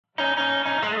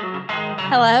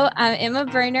Hello, I'm Emma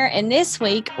Bruner, and this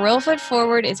week, Real Foot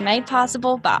Forward is made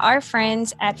possible by our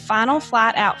friends at Final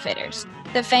Flight Outfitters,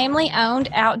 the family-owned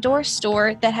outdoor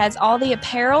store that has all the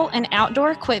apparel and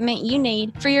outdoor equipment you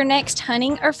need for your next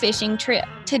hunting or fishing trip.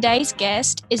 Today's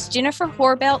guest is Jennifer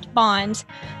Horbelt Bonds,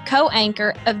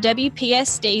 co-anchor of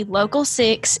WPSD Local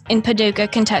 6 in Paducah,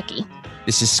 Kentucky.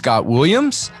 This is Scott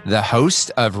Williams, the host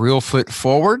of Real Foot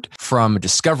Forward from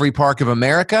Discovery Park of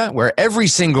America, where every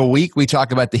single week we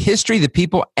talk about the history, the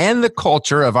people, and the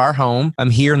culture of our home. I'm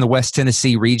here in the West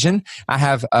Tennessee region. I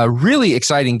have a really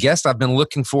exciting guest I've been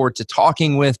looking forward to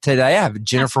talking with today. I have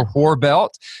Jennifer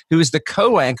Horbelt, who is the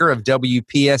co-anchor of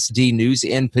WPSD News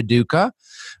in Paducah.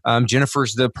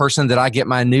 Jennifer's the person that I get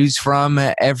my news from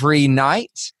every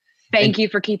night. Thank you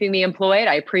for keeping me employed.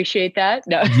 I appreciate that.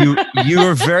 No. You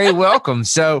are very welcome.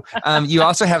 So you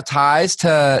also have ties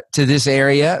to this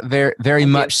area, very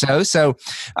much so. So,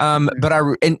 but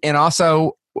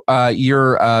also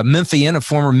you're a Memphian, a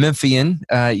former Memphian.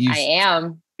 I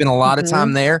am. Spent a lot of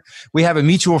time there. We have a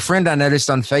mutual friend I noticed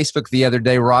on Facebook the other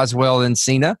day, Roswell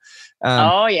Encina.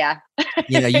 Oh yeah.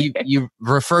 You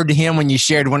referred to him when you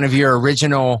shared one of your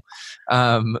original.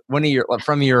 One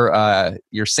of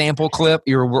your sample clip,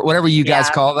 your whatever you guys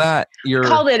call that. We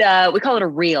call it a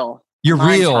reel. Your montage.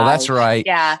 reel, that's right.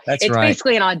 Yeah, it's right.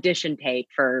 Basically an audition tape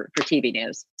for TV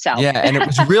news. So yeah, and it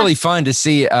was really fun to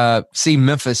see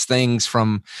Memphis things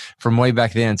from way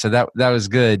back then. So that was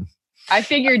good. I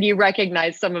figured you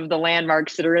recognized some of the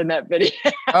landmarks that are in that video.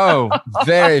 Oh,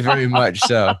 very, very much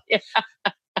so. Yeah.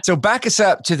 So back us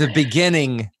up to the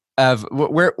beginning of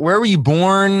where were you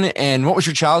born and what was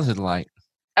your childhood like?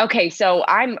 Okay, so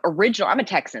I'm a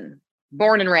Texan,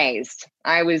 born and raised.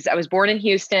 I was born in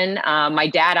Houston. My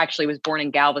dad actually was born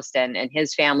in Galveston, and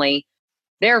his family,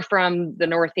 they're from the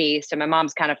Northeast, and my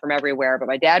mom's kind of from everywhere. But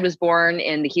my dad was born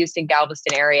in the Houston,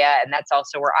 Galveston area, and that's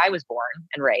also where I was born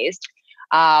and raised.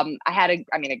 I had a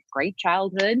great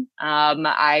childhood.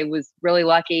 I was really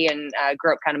lucky and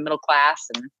grew up kind of middle class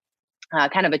and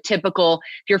kind of a typical,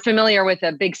 if you're familiar with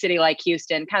a big city like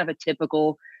Houston, kind of a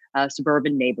typical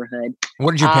suburban neighborhood.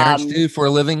 What did your parents do for a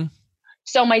living?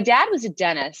 So my dad was a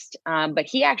dentist, but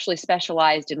he actually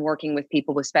specialized in working with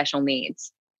people with special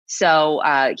needs. So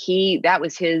that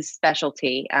was his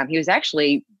specialty. He was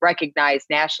actually recognized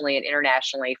nationally and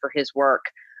internationally for his work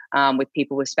with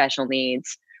people with special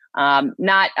needs.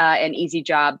 Not an easy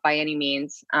job by any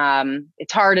means.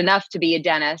 It's hard enough to be a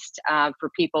dentist for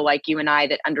people like you and I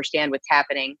that understand what's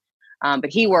happening.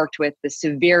 But he worked with the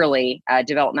severely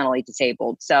developmentally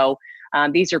disabled. So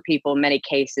these are people in many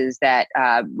cases that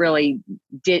really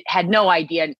had no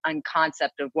idea and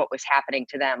concept of what was happening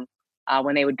to them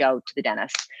when they would go to the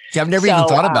dentist. Yeah, I've never even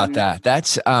thought about that.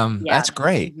 That's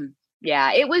great. Mm-hmm.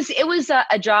 Yeah, it was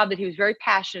a job that he was very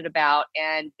passionate about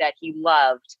and that he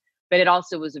loved. But it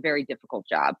also was a very difficult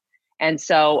job. And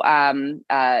so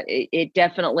it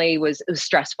definitely was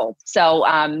stressful. So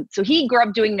he grew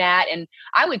up doing that. And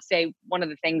I would say one of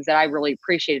the things that I really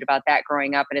appreciated about that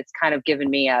growing up, and it's kind of given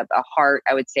me a heart,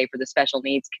 I would say, for the special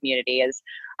needs community is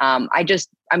I'm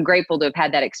grateful to have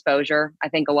had that exposure. I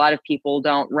think a lot of people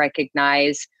don't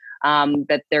recognize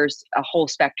that there's a whole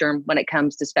spectrum when it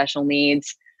comes to special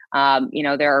needs.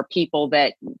 There are people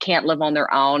that can't live on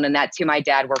their own, and that's who my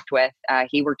dad worked with.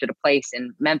 He worked at a place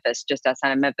in Memphis, just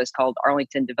outside of Memphis, called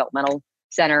Arlington Developmental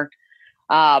Center.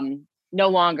 No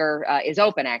longer is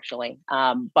open, actually.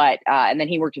 And then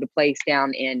he worked at a place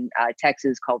down in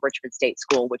Texas called Richmond State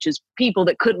School, which is people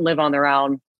that couldn't live on their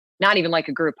own, not even like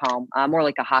a group home, more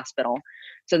like a hospital.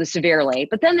 So the severely.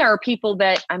 But then there are people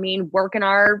that, work in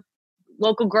our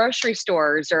local grocery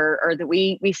stores or that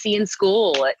we see in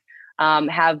school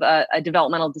have a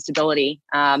developmental disability.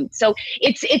 So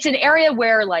it's an area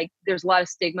where there's a lot of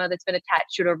stigma that's been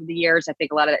attached to it over the years. I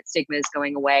think a lot of that stigma is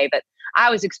going away, but I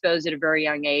was exposed at a very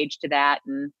young age to that,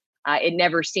 and it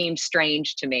never seemed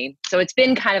strange to me. So it's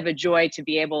been kind of a joy to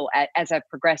be able, as I've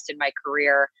progressed in my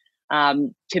career,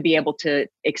 to be able to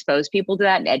expose people to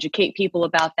that and educate people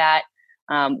about that.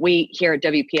 We here at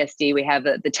WPSD, we have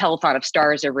the Telethon of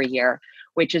Stars every year,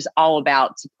 which is all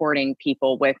about supporting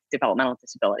people with developmental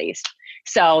disabilities.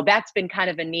 So that's been kind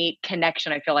of a neat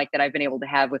connection, I feel like, that I've been able to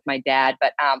have with my dad.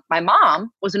 But my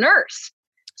mom was a nurse.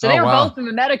 So they were both in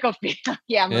the medical field.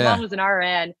 My mom was an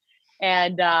RN.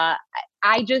 And I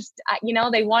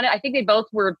think they both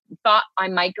thought I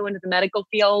might go into the medical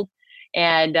field.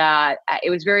 And it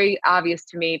was very obvious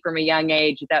to me from a young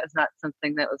age that was not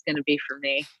something that was going to be for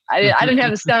me. I didn't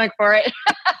have the stomach for it.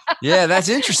 Yeah, that's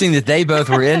interesting that they both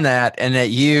were in that and that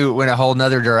you went a whole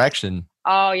nother direction.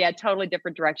 Oh, yeah, totally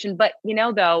different direction. But,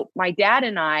 though, my dad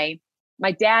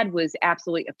was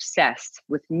absolutely obsessed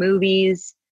with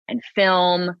movies and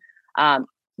film.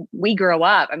 We grow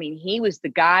up. I mean, he was the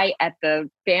guy at the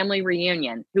family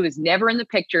reunion who was never in the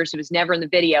pictures, who was never in the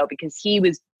video because he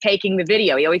was taking the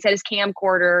video. He always had his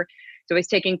camcorder. He's always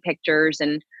taking pictures.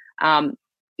 And,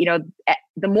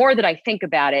 the more that I think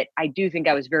about it, I do think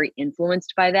I was very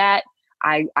influenced by that.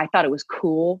 I thought it was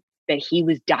cool that he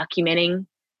was documenting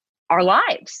our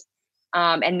lives.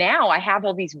 And now I have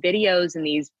all these videos and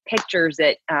these pictures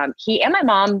that he and my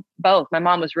mom both. My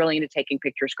mom was really into taking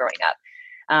pictures growing up.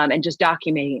 And just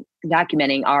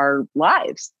documenting our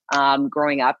lives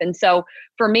growing up. And so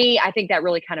for me, I think that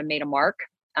really kind of made a mark.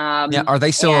 Are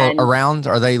they still around?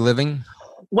 Are they living?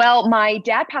 Well, my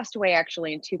dad passed away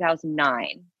actually in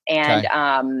 2009.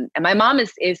 And my mom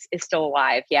is still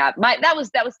alive. Yeah. That was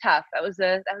tough. That was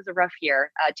a rough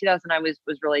year. 2009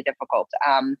 was really difficult.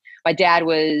 My dad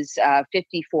was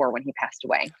 54 when he passed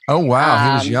away. Oh, wow.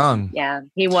 He was young. Yeah,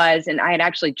 he was. And I had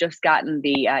actually just gotten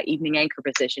the evening anchor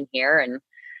position here, and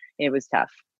it was tough.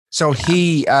 So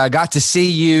he got to see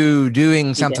you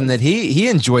doing something that he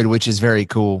enjoyed, which is very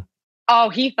cool. Oh,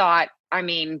 he thought, I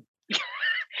mean,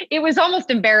 it was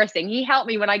almost embarrassing. He helped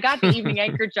me when I got the evening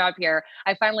anchor job here.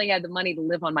 I finally had the money to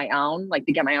live on my own, like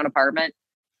to get my own apartment.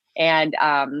 And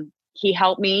he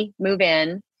helped me move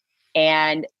in,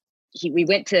 and we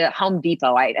went to Home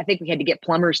Depot. I think we had to get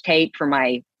plumber's tape for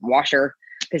my washer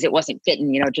because it wasn't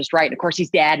fitting, just right. And of course, he's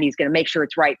dad, and he's going to make sure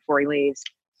it's right before he leaves.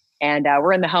 And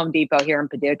we're in the Home Depot here in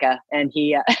Paducah, and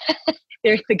he,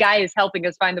 the guy is helping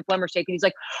us find the plumber's tape. And he's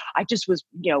like, I just was,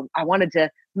 I wanted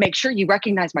to make sure you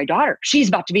recognize my daughter. She's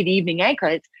about to be the evening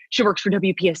anchor. She works for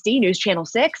WPSD News Channel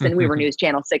 6, and we were News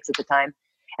Channel 6 at the time.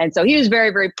 And so he was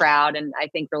very, very proud, and I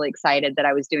think really excited that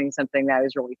I was doing something that I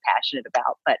was really passionate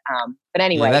about. But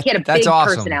anyway, he had a big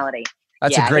personality.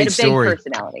 That's a great story. He had a big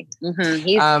personality.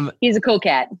 Mm-hmm. He's a cool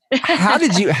cat. How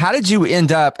did you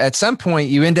end up at some point?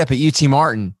 You end up at UT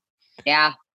Martin.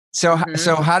 Yeah. So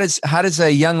how does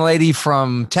a young lady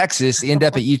from Texas end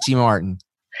up at UT Martin?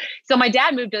 So my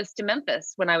dad moved us to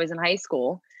Memphis when I was in high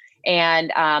school.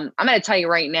 And I'm going to tell you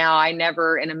right now, I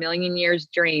never in a million years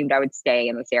dreamed I would stay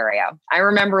in this area. I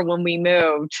remember when we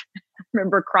moved,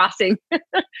 crossing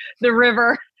the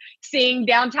river, seeing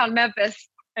downtown Memphis.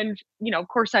 And, of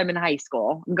course I'm in high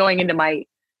school. I'm going into my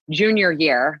junior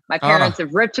year. My parents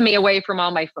have ripped me away from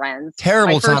all my friends.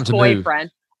 Terrible time to move.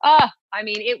 I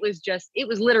mean, it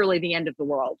was literally the end of the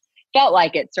world. Felt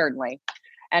like it, certainly.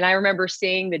 And I remember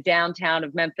seeing the downtown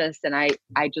of Memphis, and I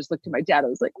just looked at my dad. I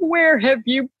was like, where have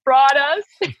you brought us?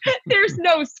 There's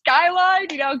no skyline,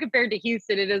 compared to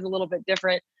Houston. It is a little bit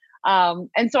different.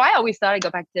 And so I always thought I'd go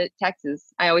back to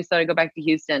Texas. I always thought I'd go back to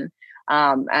Houston.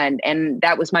 And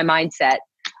that was my mindset.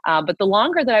 But the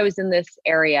longer that I was in this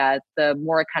area, the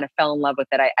more I kind of fell in love with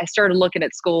it. I started looking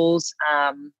at schools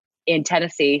in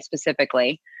Tennessee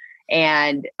specifically.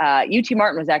 And UT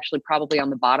Martin was actually probably on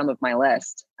the bottom of my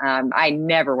list. I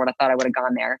never would have thought I would have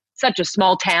gone there. Such a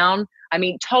small town. I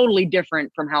mean, totally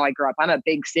different from how I grew up. I'm a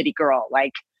big city girl.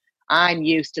 Like, I'm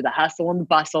used to the hustle and the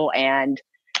bustle and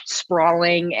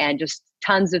sprawling and just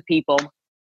tons of people.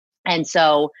 And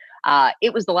so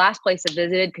it was the last place I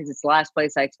visited because it's the last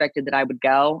place I expected that I would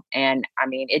go. And I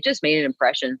mean, it just made an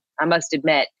impression. I must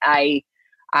admit, I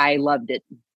loved it.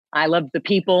 I loved the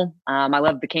people. I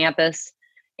loved the campus.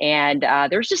 And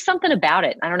there was just something about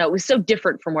it. I don't know. It was so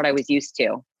different from what I was used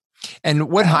to. And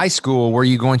what high school were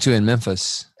you going to in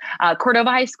Memphis? Cordova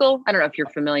High School. I don't know if you're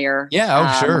familiar. Yeah.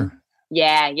 Oh, sure.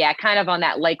 Yeah. Kind of on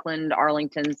that Lakeland,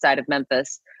 Arlington side of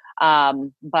Memphis.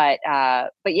 But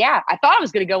yeah, I thought I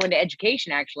was going to go into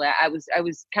education. Actually, I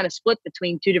was kind of split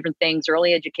between two different things: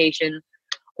 early education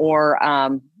or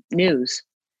news.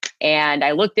 And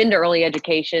I looked into early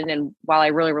education, and while I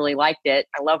really, really liked it,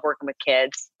 I love working with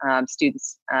kids,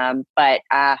 students. But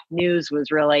news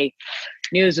was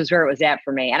where it was at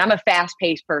for me. And I'm a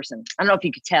fast-paced person. I don't know if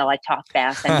you could tell. I talk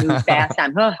fast. I move fast.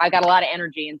 I got a lot of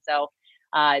energy, and so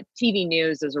TV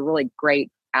news is a really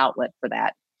great outlet for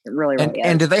that. It really, really is.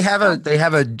 And do they have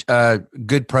a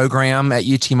good program at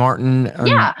UT Martin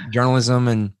on journalism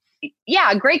and?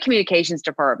 Yeah, a great communications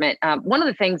department. One of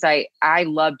the things I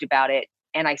loved about it,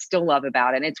 and I still love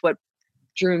about it, and it's what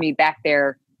drew me back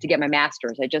there to get my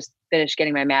master's. I just finished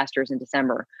getting my master's in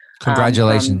December.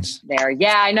 Congratulations. There.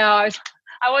 Yeah, I know.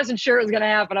 I wasn't sure it was going to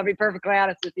happen. I'll be perfectly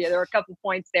honest with you. There were a couple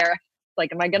points there.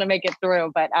 Like, am I going to make it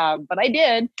through? But I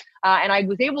did. And I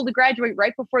was able to graduate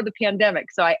right before the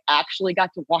pandemic. So I actually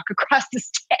got to walk across the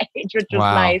stage, which was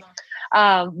nice.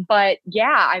 But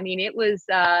yeah, I mean,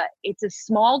 it's a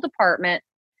small department.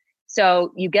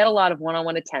 So you get a lot of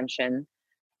one-on-one attention.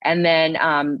 And then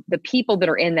the people that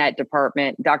are in that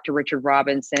department, Dr. Richard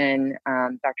Robinson,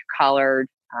 Dr. Collard,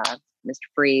 Mr.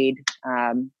 Freed,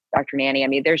 Dr. Nanny. I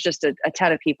mean, there's just a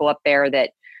ton of people up there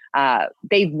that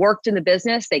they've worked in the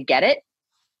business, they get it.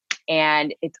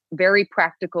 And it's very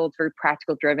practical. It's very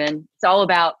practical driven. It's all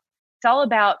about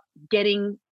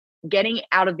getting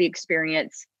out of the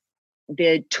experience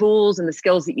the tools and the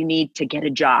skills that you need to get a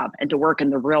job and to work in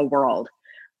the real world,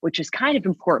 which is kind of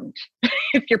important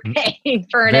if you're paying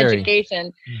for an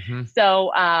education. Mm-hmm.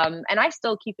 So, and I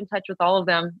still keep in touch with all of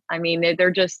them. I mean,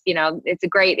 they're just, it's a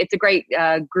great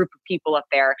group of people up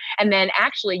there. And then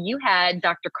actually you had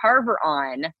Dr. Carver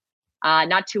on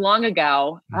not too long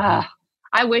ago. Mm-hmm.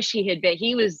 I wish he had been,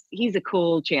 he's a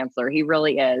cool chancellor. He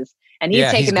really is. And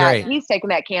he's taken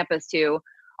that campus to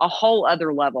a whole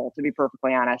other level, to be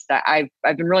perfectly honest. I've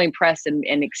been really impressed and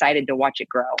excited to watch it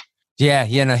grow. Yeah.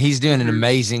 No, he's doing an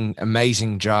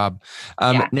amazing job.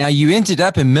 Now you ended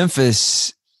up in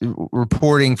Memphis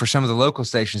reporting for some of the local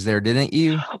stations there, didn't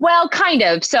you? Well, kind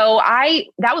of. So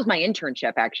that was my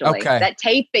internship, actually. Okay. That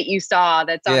tape that you saw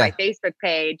that's on my Facebook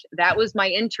page, that was my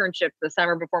internship the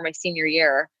summer before my senior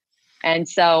year. And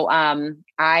so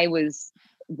I was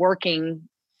working.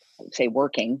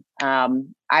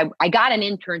 I got an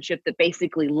internship that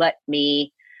basically let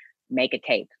me make a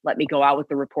tape, let me go out with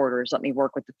the reporters, let me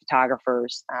work with the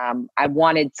photographers. I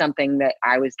wanted something that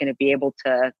I was going to be able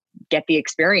to get the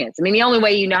experience. I mean, the only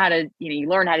way you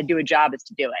learn how to do a job is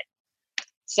to do it.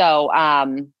 So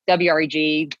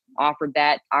WREG offered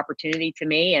that opportunity to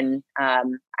me. And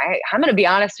I'm going to be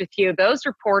honest with you, those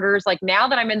reporters, like now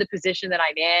that I'm in the position that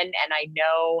I'm in and I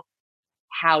know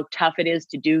how tough it is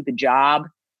to do the job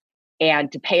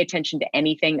and to pay attention to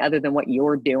anything other than what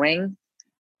you're doing,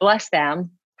 bless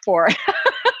them for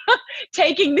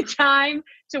taking the time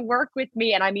to work with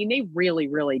me. And I mean, they really,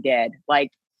 really did.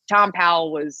 Like Tom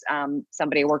Powell was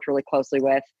somebody I worked really closely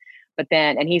with,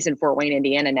 and he's in Fort Wayne,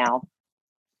 Indiana now.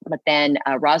 But then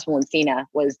Roswell Encina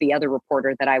was the other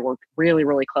reporter that I worked really,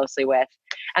 really closely with.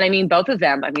 And I mean, both of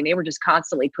them, they were just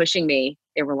constantly pushing me.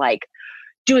 They were like,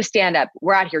 do a stand-up.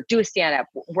 We're out here. Do a stand-up.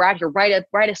 We're out here. Write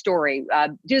a story.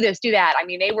 Do this, do that. I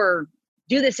mean, they were,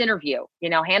 do this interview,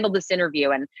 handle this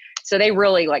interview. And so they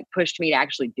really like pushed me to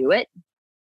actually do it,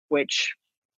 which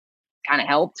kind of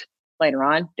helped later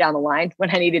on down the line when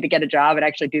I needed to get a job and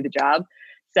actually do the job.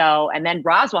 So, and then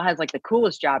Roswell has like the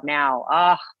coolest job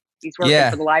now. He's working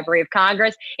for the Library of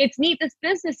Congress. It's neat. This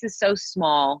business is so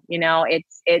small,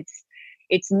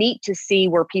 it's neat to see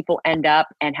where people end up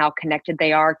and how connected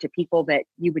they are to people that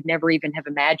you would never even have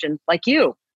imagined, like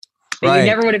you. Right. You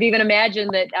never would have even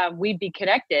imagined that we'd be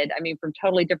connected. I mean, from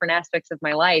totally different aspects of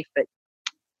my life, but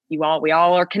we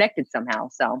all are connected somehow.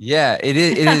 So yeah, it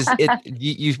is.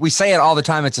 We say it all the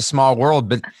time. It's a small world,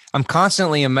 but I'm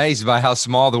constantly amazed by how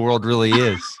small the world really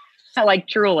is. Like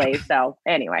truly. So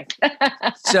anyway.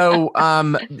 So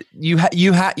you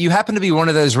happen to be one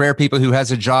of those rare people who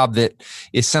has a job that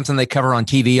is something they cover on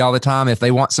TV all the time. If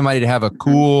they want somebody to have a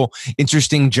cool,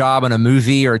 interesting job on a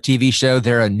movie or a TV show,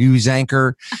 they're a news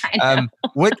anchor.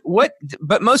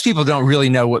 But most people don't really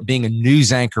know what being a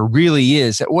news anchor really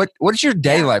is. What is your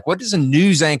day like? What does a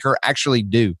news anchor actually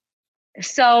do?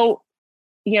 So,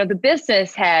 the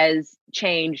business has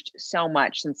changed so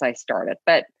much since I started,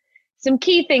 but some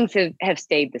key things have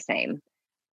stayed the same.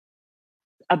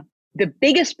 The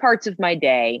biggest parts of my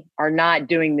day are not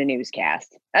doing the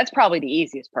newscast. That's probably the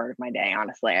easiest part of my day,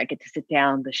 honestly. I get to sit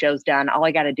down, the show's done. All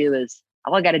I got to do is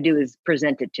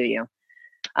present it to you.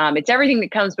 It's everything that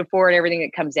comes before and everything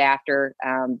that comes after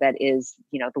that is,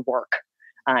 the work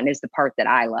and is the part that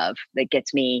I love that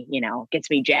gets me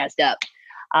jazzed up.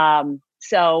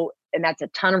 So, and that's a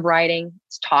ton of writing.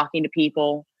 It's talking to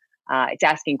people. It's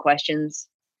asking questions.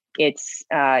 It's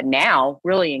now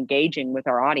really engaging with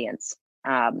our audience.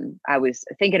 I was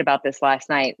thinking about this last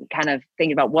night, kind of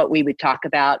thinking about what we would talk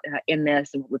about in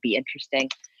this and what would be interesting.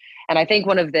 And I think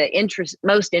one of the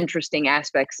most interesting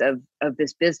aspects of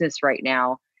this business right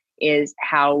now is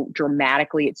how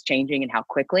dramatically it's changing and how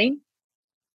quickly.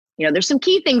 There's some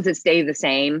key things that stay the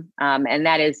same, and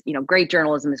that is, great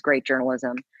journalism is great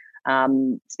journalism.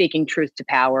 Speaking truth to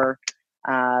power.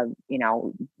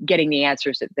 Getting the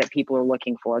answers that people are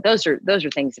looking for. Those are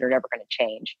things that are never going to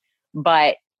change.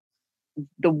 But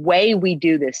the way we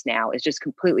do this now is just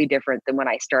completely different than when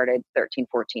I started 13,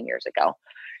 14 years ago.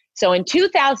 So in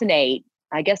 2008,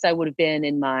 I guess I would have been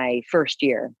in my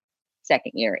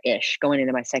second year-ish, going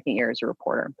into my second year as a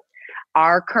reporter.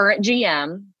 Our current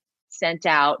GM sent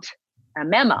out a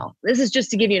memo. This is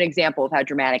just to give you an example of how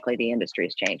dramatically the industry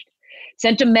has changed.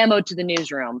 Sent a memo to the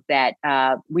newsroom that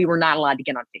we were not allowed to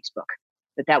get on Facebook,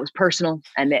 that was personal,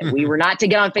 and that we were not to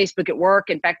get on Facebook at work.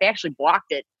 In fact, they actually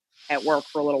blocked it at work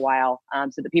for a little while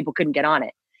so that people couldn't get on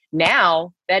it.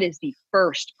 Now, that is the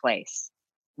first place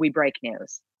we break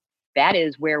news. that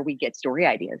is where we get story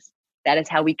ideas. That is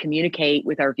how we communicate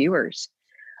with our viewers.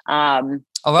 A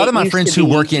lot of my friends who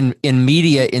work in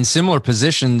media in similar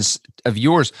positions of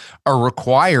yours are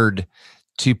required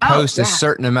to post a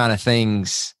certain amount of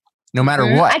things, no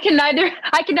matter what. I can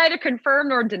neither confirm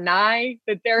nor deny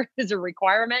that there is a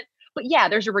requirement, but yeah,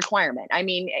 there's a requirement. I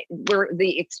mean,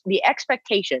 the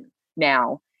expectation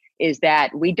now is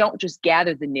that we don't just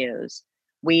gather the news,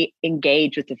 we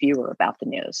engage with the viewer about the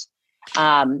news.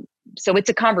 So it's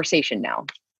a conversation now.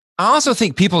 I also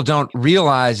think people don't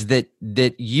realize that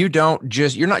you're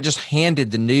not just handed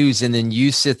the news and then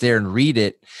you sit there and read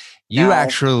it. You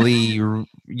actually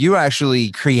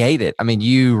create it. I mean,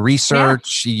 you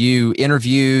research, you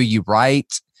interview, you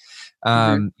write.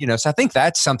 So I think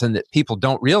that's something that people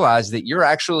don't realize, that you're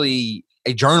actually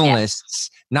a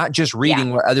journalist, not just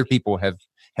reading what other people have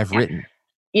written.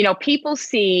 People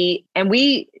see, and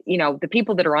the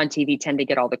people that are on TV tend to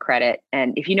get all the credit.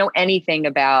 And if you know anything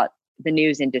about the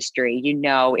news industry,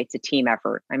 it's a team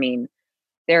effort. I mean,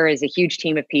 there is a huge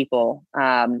team of people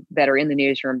that are in the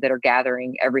newsroom that are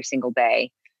gathering every single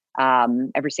day,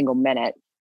 every single minute.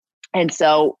 And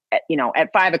so, at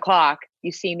 5:00,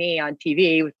 you see me on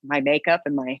TV with my makeup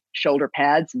and my shoulder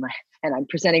pads and I'm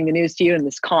presenting the news to you in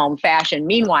this calm fashion.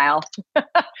 Meanwhile,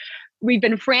 we've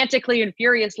been frantically and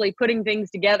furiously putting things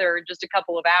together in just a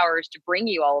couple of hours to bring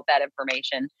you all of that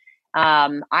information.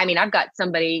 I've got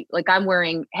somebody, like, I'm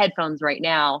wearing headphones right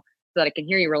now so that I can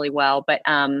hear you really well. But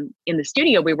in the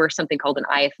studio, we wear something called an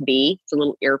IFB. It's a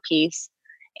little earpiece.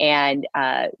 And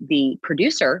the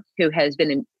producer, who has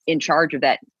been in charge of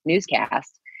that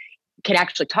newscast, can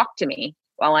actually talk to me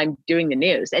while I'm doing the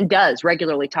news, and does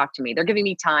regularly talk to me. They're giving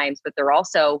me times, but they're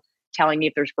also telling me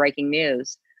if there's breaking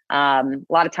news. A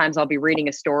lot of times I'll be reading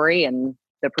a story and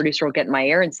the producer will get in my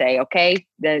ear and say, okay,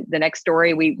 the next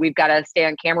story, we've got to stay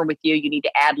on camera with you. You need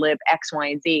to ad lib X, Y,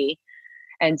 and Z.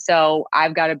 And so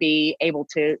I've got to be able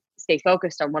to stay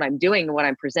focused on what I'm doing and what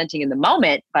I'm presenting in the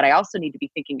moment. But I also need to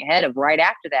be thinking ahead of, right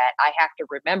after that, I have to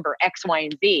remember X, Y,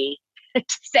 and Z to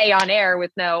stay on air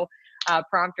with no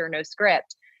prompter, no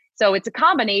script. So it's a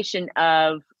combination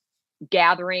of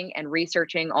gathering and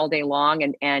researching all day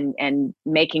long and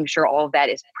making sure all of that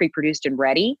is pre-produced and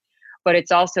ready. But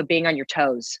it's also being on your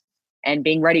toes and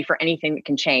being ready for anything that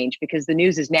can change, because the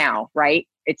news is now, right?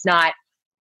 It's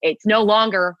no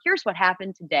longer, here's what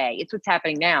happened today. It's what's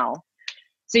happening now.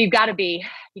 So you got to be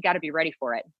ready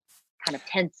for it, kind of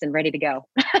tense and ready to go.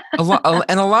 A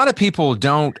lot of people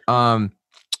don't.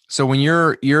 So when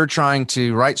you're trying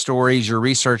to write stories, you're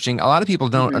researching, a lot of people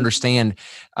don't understand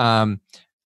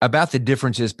about the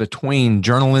differences between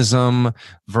journalism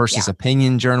versus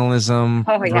opinion journalism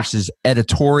versus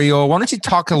editorial. Why don't you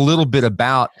talk a little bit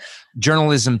about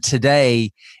journalism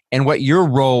today and what your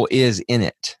role is in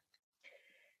it?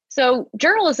 So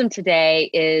journalism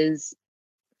today is,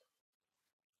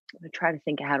 I'm going to try to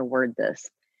think of how to word this.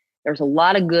 There's a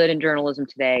lot of good in journalism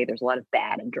today. There's a lot of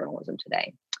bad in journalism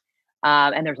today.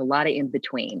 And there's a lot of in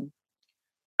between.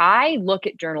 I look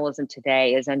at journalism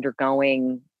today as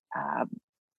undergoing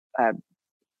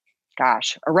a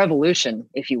revolution,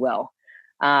 if you will.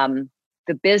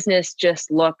 The business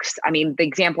just looks, the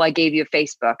example I gave you of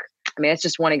Facebook, that's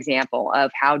just one example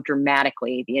of how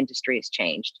dramatically the industry has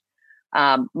changed.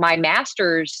 My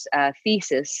master's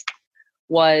thesis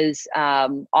was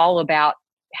all about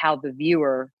how the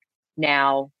viewer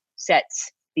now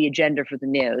sets the agenda for the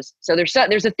news. So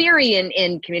there's a theory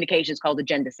in communications called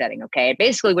agenda setting. Okay,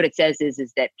 basically what it says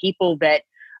is that people that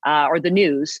or the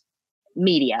news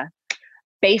media,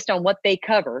 based on what they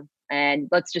cover, and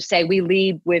let's just say we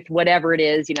lead with whatever it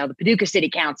is, the Paducah City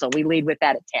Council, we lead with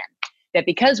that at 10. That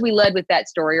because we led with that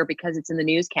story or because it's in the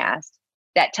newscast,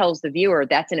 that tells the viewer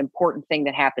that's an important thing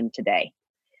that happened today.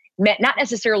 Not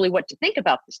necessarily what to think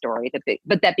about the story,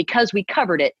 but that because we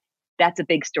covered it, that's a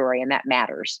big story and that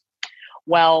matters.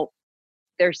 Well,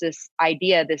 there's this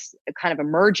idea, this kind of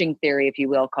emerging theory, if you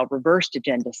will, called reversed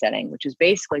agenda setting, which is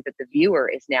basically that the viewer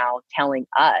is now telling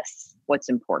us what's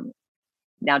important,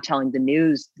 now telling the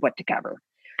news what to cover.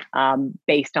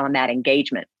 Based on that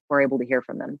engagement, we're able to hear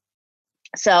from them.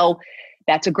 So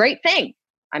that's a great thing.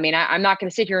 I'm not going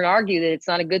to sit here and argue that it's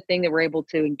not a good thing that we're able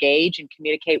to engage and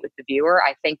communicate with the viewer.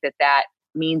 I think that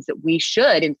means that we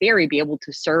should, in theory, be able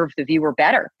to serve the viewer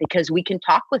better, because we can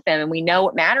talk with them and we know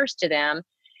what matters to them,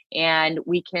 and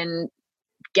we can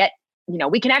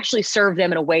we can actually serve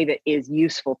them in a way that is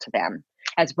useful to them,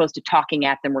 as opposed to talking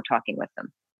at them or talking with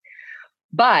them.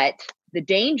 But the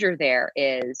danger there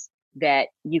is that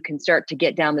you can start to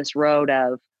get down this road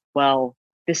of, well,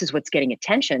 this is what's getting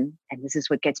attention and this is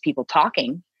what gets people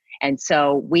talking. And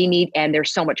so and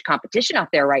there's so much competition out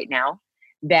there right now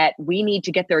that we need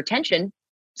to get their attention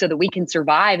so that we can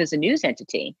survive as a news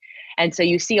entity. And so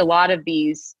you see a lot of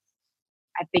these,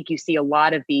 I think you see a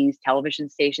lot of these television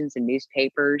stations and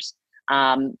newspapers,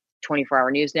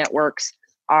 24-hour news networks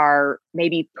are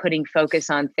maybe putting focus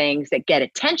on things that get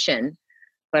attention,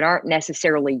 but aren't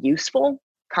necessarily useful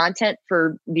content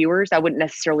for viewers. I wouldn't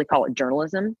necessarily call it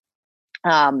journalism.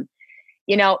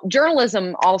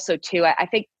 Journalism also too, I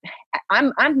think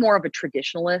I'm more of a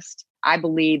traditionalist. I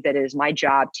believe that it is my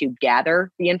job to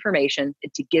gather the information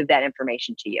and to give that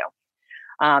information to you.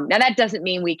 Now that doesn't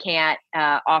mean we can't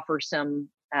offer some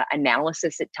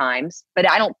analysis at times, but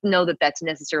I don't know that that's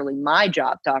necessarily my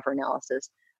job to offer analysis.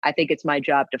 I think it's my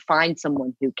job to find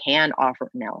someone who can offer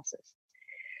analysis.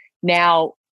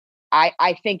 Now,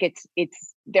 I think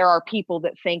there are people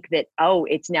that think that,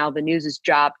 it's now the news's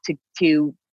job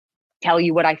to tell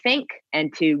you what I think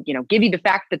and to, give you the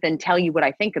fact, but then tell you what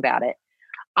I think about it.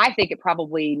 I think it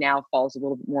probably now falls a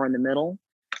little bit more in the middle.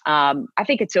 I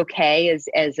think it's okay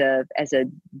as a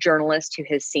journalist who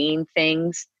has seen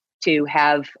things to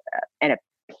have an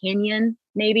opinion,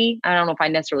 maybe. I don't know if I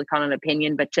necessarily call it an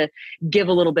opinion, but to give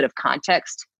a little bit of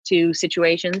context to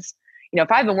situations.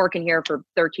 If I've been working here for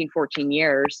 13, 14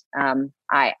 years,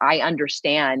 I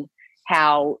understand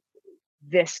how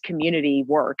this community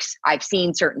works. I've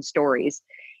seen certain stories.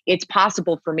 It's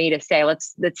possible for me to say,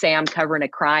 let's say I'm covering a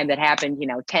crime that happened,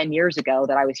 10 years ago,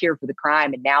 that I was here for the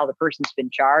crime and now the person's been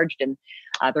charged and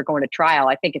they're going to trial.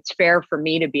 I think it's fair for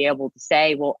me to be able to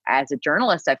say, well, as a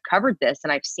journalist, I've covered this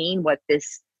and I've seen what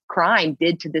this crime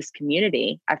did to this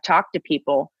community. I've talked to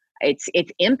people. It's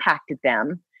impacted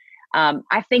them.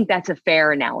 I think that's a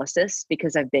fair analysis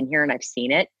because I've been here and I've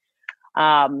seen it.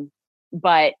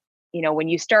 But when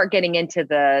you start getting into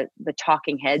the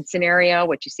talking head scenario,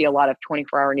 which you see a lot of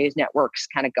 24-hour news networks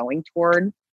kind of going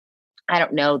toward, I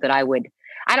don't know that I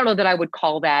would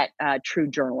call that true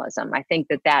journalism. I think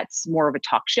that that's more of a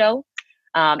talk show.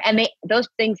 And those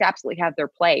things absolutely have their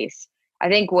place. I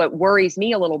think what worries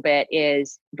me a little bit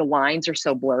is the lines are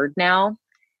so blurred now.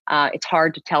 It's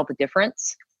hard to tell the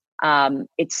difference.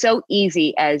 It's so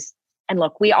easy and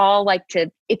look, we all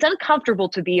it's uncomfortable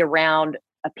to be around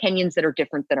opinions that are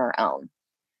different than our own.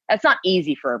 That's not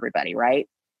easy for everybody, right?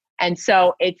 And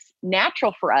so it's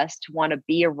natural for us to want to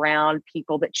be around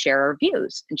people that share our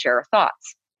views and share our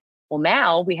thoughts. Well,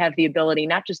 now we have the ability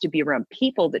not just to be around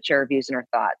people that share our views and our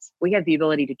thoughts, we have the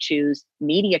ability to choose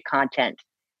media content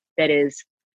that is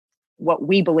what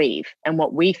we believe and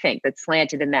what we think, that's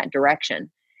slanted in that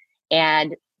direction.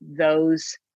 And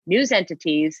those news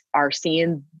entities are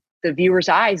seeing the viewer's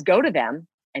eyes go to them.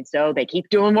 And so they keep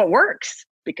doing what works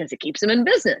because it keeps them in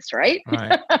business, right?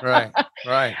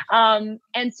 Right.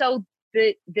 And so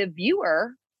the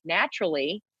viewer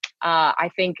naturally, I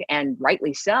think, and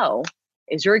rightly so,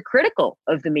 is very critical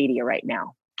of the media right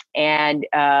now, and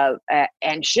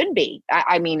should be.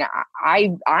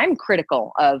 I'm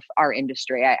critical of our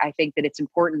industry. I think that it's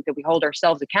important that we hold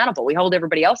ourselves accountable. We hold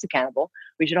everybody else accountable.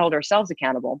 We should hold ourselves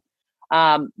accountable.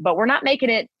 But we're not making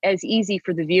it as easy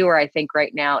for the viewer, I think,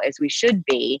 right now as we should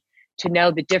be to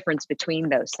know the difference between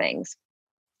those things.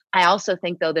 I also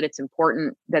think, though, that it's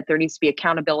important that there needs to be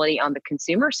accountability on the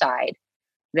consumer side,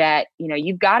 that,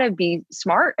 you've got to be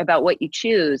smart about what you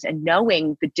choose and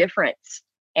knowing the difference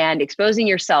and exposing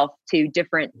yourself to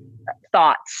different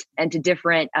thoughts and to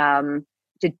different,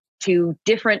 to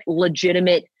different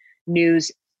legitimate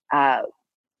news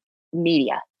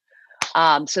media,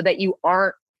 so that you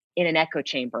aren't in an echo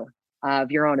chamber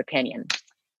of your own opinion.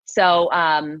 So,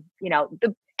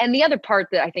 the other part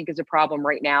that I think is a problem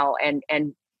right now, and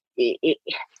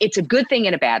it's a good thing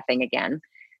and a bad thing again.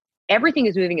 Everything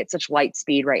is moving at such light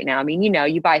speed right now. I mean,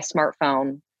 you buy a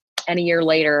smartphone and a year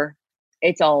later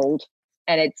it's old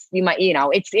and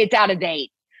it's out of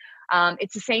date.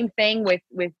 It's the same thing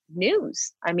with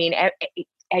news. I mean,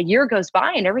 a year goes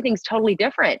by and everything's totally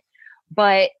different.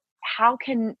 But how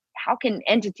can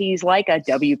entities like a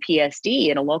WPSD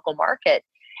in a local market,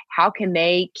 how can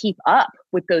they keep up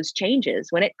with those changes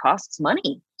when it costs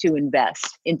money to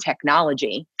invest in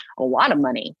technology, a lot of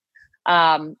money?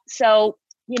 So,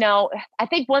 I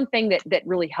think one thing that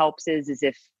really helps is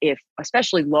if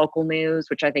especially local news,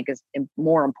 which I think is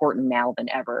more important now than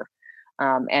ever.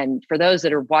 And for those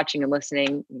that are watching and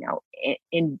listening,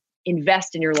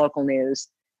 invest in your local news,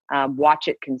 watch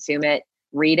it, consume it,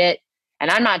 read it. And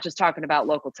I'm not just talking about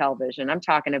local television. I'm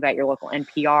talking about your local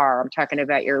NPR. I'm talking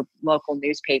about your local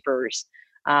newspapers,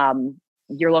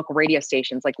 your local radio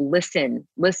stations. Like listen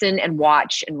and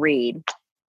watch and read,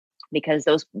 because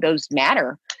those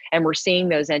matter. And we're seeing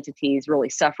those entities really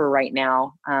suffer right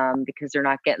now because they're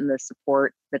not getting the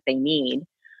support that they need.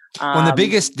 Well,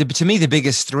 to me, the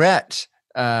biggest threat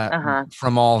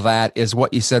from all that is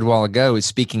what you said a while ago, is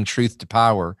speaking truth to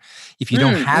power. If you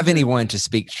don't have anyone to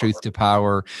speak truth to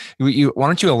power, why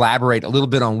don't you elaborate a little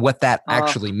bit on what that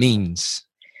actually means?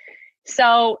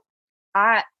 So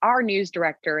our news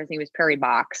director, his name is Perry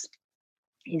Box.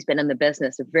 He's been in the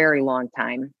business a very long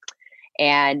time.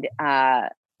 And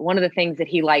one of the things that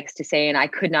he likes to say, and I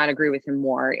could not agree with him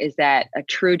more, is that a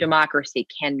true democracy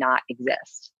cannot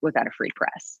exist without a free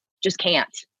press. Just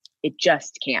can't. It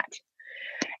just can't.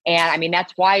 And I mean,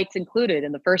 that's why it's included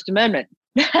in the First Amendment.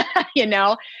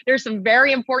 There's some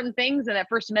very important things in that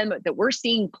First Amendment that we're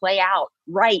seeing play out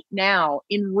right now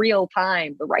in real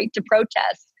time. The right to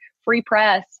protest, free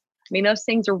press. I mean, those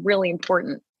things are really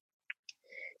important.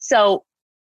 So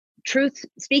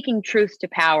speaking truth to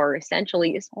power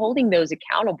essentially is holding those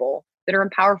accountable that are in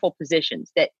powerful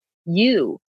positions that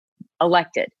you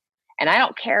elected. And I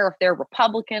don't care if they're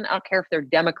Republican, I don't care if they're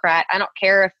Democrat, I don't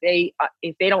care if they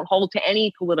don't hold to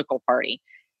any political party.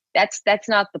 That's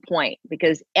not the point,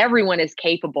 because everyone is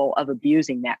capable of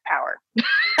abusing that power.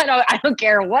 I don't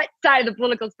care what side of the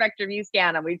political spectrum you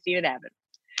stand on, we've seen it happen.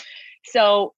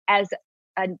 So as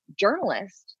a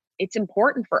journalist, it's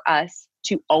important for us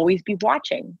to always be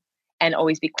watching and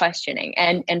always be questioning.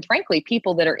 And frankly,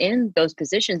 people that are in those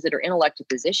positions, that are in elected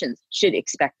positions, should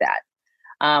expect that.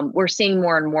 We're seeing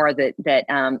more and more that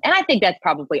and I think that's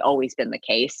probably always been the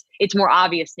case. It's more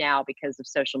obvious now because of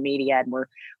social media, and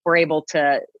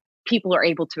people are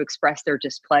able to express their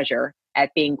displeasure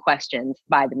at being questioned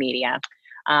by the media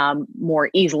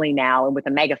more easily now, and with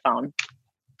a megaphone.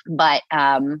 But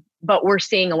we're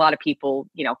seeing a lot of people,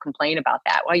 complain about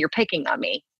that. Well, you're picking on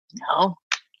me. No,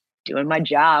 doing my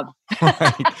job.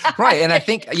 Right. And I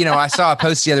think, I saw a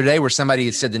post the other day where somebody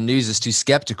had said the news is too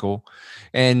skeptical.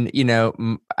 And,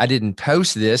 I didn't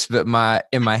post this, but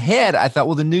in my head, I thought,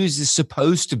 well, the news is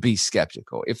supposed to be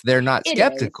skeptical. If they're not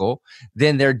skeptical,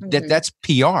 then that's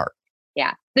PR.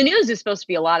 Yeah. The news is supposed to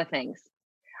be a lot of things.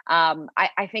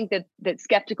 I think that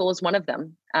skeptical is one of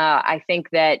them. I think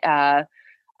that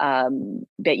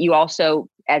you also,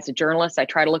 as a journalist, I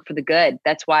try to look for the good.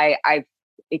 That's why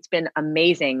it's been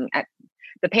amazing.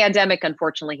 The pandemic,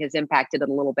 unfortunately, has impacted it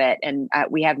a little bit, and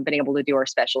we haven't been able to do our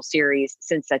special series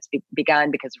since that's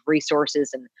begun because of resources,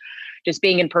 and just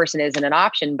being in person isn't an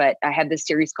option. But I have this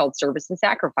series called Service and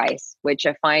Sacrifice, which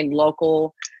I find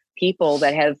local people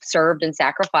that have served and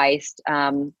sacrificed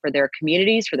for their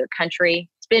communities, for their country.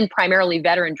 It's been primarily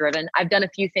veteran driven. I've done a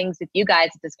few things with you guys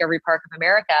at Discovery Park of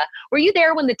America. Were you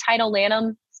there when the Title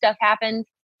Lanham stuff happened?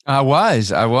 I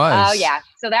was. Oh, yeah.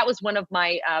 So that was one of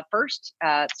my first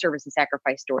service and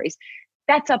sacrifice stories.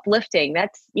 That's uplifting.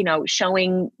 That's,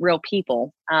 showing real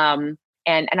people. And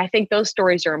I think those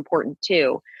stories are important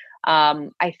too.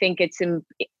 I think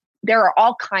there are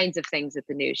all kinds of things that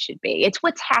the news should be. It's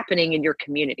what's happening in your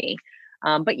community.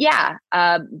 But yeah,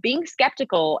 being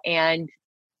skeptical, and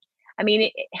I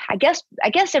mean, I guess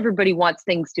everybody wants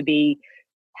things to be.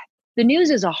 The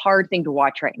news is a hard thing to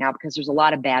watch right now because there's a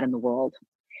lot of bad in the world.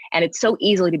 And it's so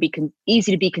easy to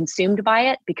be consumed by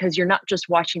it, because you're not just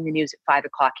watching the news at 5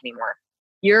 o'clock anymore.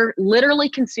 You're literally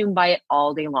consumed by it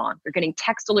all day long. You're getting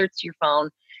text alerts to your phone.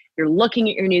 You're looking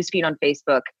at your newsfeed on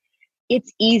Facebook.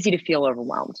 It's easy to feel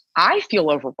overwhelmed. I feel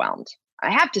overwhelmed.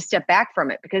 I have to step back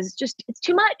from it because it's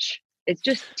too much. It's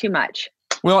just too much.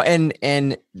 Well,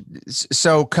 and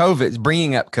so COVID,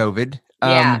 bringing up COVID.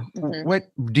 Yeah. What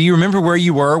do you remember where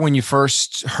you were when you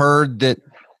first heard that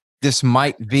this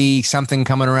might be something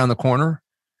coming around the corner?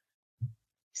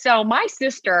 So my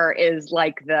sister is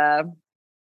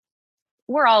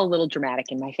we're all a little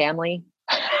dramatic in my family,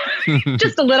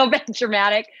 just a little bit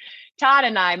dramatic. Todd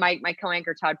and I, my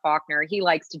co-anchor, Todd Faulkner, he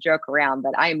likes to joke around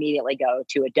that I immediately go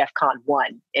to a DEFCON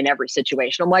 1 in every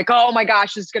situation. I'm like, oh my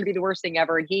gosh, this is going to be the worst thing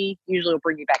ever. And he usually will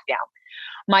bring me back down.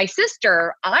 My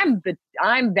sister, I'm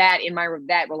that in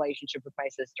that relationship with my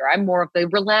sister. I'm more of the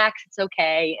relax, it's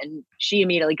okay. And she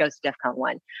immediately goes to DEFCON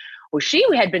 1. Well, she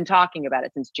had been talking about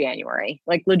it since January,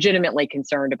 like legitimately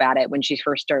concerned about it when she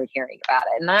first started hearing about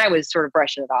it. And I was sort of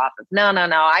brushing it off. No.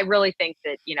 I really think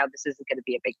that, this isn't going to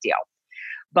be a big deal.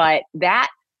 But that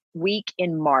week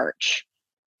in March,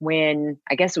 when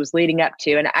I guess it was leading up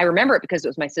to, and I remember it because it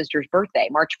was my sister's birthday,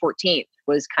 March 14th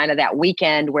was kind of that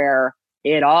weekend where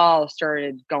it all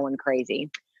started going crazy.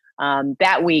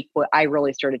 That week, I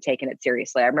really started taking it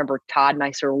seriously. I remember Todd and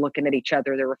I sort of looking at each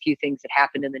other. There were a few things that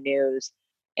happened in the news,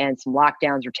 and some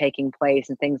lockdowns were taking place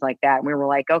and things like that. And we were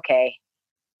like, okay,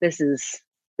 this is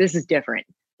different.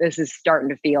 This is starting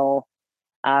to feel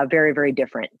very, very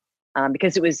different.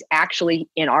 Because it was actually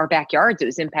in our backyards, it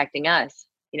was impacting us.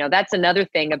 That's another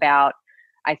thing about,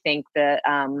 I think,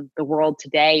 the world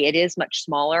today. It is much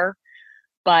smaller,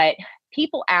 but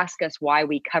people ask us why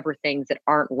we cover things that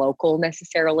aren't local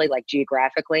necessarily, like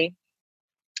geographically,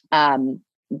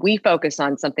 we focus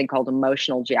on something called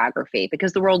emotional geography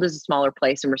because the world is a smaller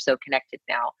place and we're so connected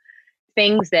now.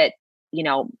 Things that,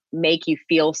 make you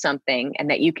feel something and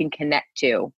that you can connect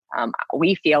to,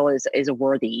 we feel is a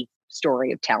worthy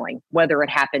story of telling, whether it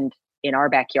happened in our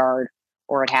backyard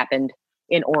or it happened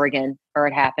in Oregon or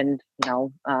it happened,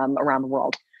 around the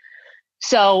world.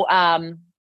 So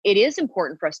it is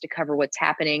important for us to cover what's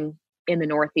happening in the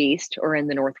Northeast or in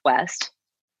the Northwest.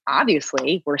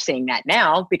 Obviously, we're seeing that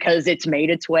now because it's made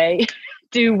its way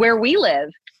to where we live.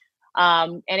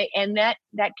 And that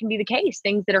can be the case.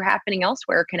 Things that are happening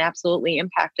elsewhere can absolutely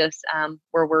impact us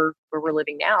where we're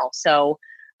living now. So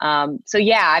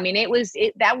yeah, I mean,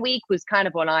 that week was kind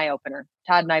of an eye opener.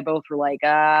 Todd and I both were like,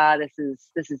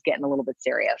 this is getting a little bit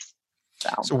serious.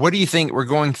 So what do you think? We're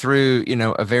going through,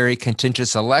 a very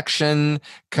contentious election,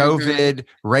 COVID,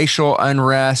 racial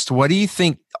unrest. What do you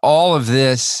think all of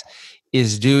this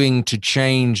is doing to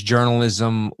change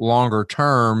journalism longer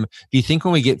term? Do you think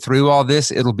when we get through all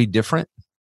this, it'll be different?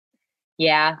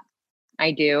 Yeah,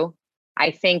 I do.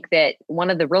 I think that one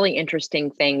of the really interesting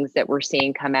things that we're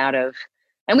seeing come out of,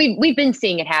 and we've been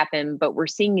seeing it happen, but we're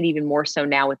seeing it even more so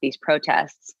now with these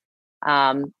protests,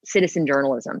 citizen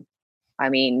journalism. I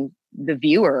mean, the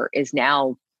viewer is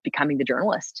now becoming the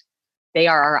journalist. They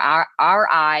are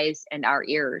our eyes and our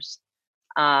ears,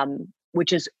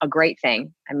 which is a great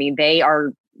thing. I mean, they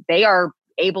are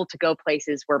able to go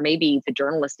places where maybe the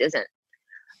journalist isn't.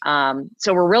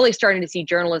 So we're really starting to see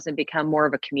journalism become more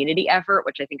of a community effort,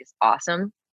 which I think is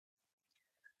awesome.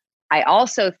 I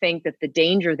also think that the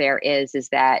danger there is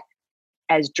that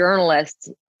as journalists,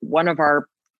 one of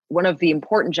the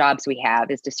important jobs we have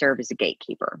is to serve as a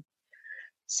gatekeeper.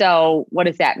 So what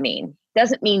does that mean?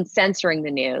 Doesn't mean censoring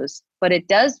the news, but it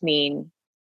does mean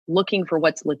looking for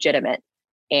what's legitimate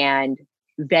and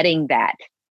vetting that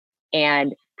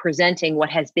and presenting what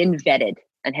has been vetted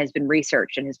and has been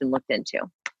researched and has been looked into.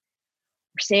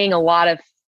 We're seeing a lot of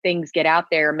things get out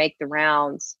there, make the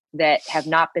rounds that have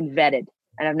not been vetted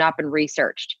and have not been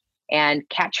researched and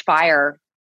catch fire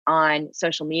on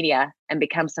social media and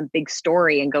become some big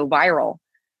story and go viral.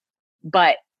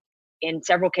 But in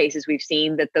several cases, we've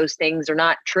seen that those things are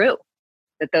not true,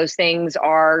 that those things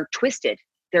are twisted.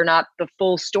 They're not the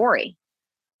full story.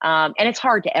 And it's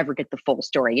hard to ever get the full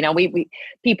story. We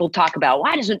people talk about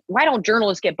why don't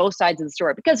journalists get both sides of the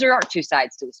story? Because there aren't two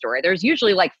sides to the story. There's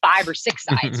usually like 5 or 6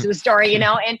 sides to the story, and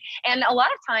a lot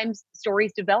of times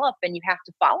stories develop and you have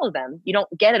to follow them. You don't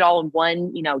get it all in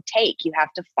one, take. You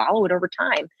have to follow it over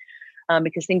time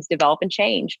because things develop and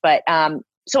change. But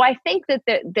so I think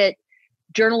that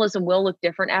journalism will look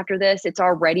different after this. It's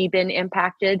already been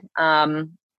impacted. I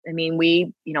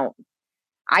mean,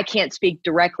 I can't speak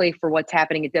directly for what's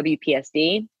happening at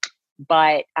WPSD,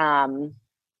 but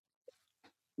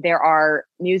there are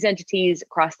news entities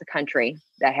across the country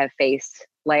that have faced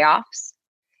layoffs,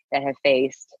 that have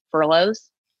faced furloughs.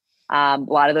 A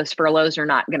lot of those furloughs are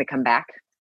not going to come back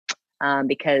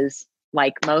because,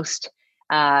 like most,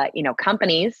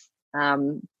 companies,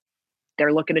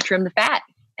 they're looking to trim the fat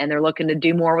and they're looking to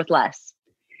do more with less.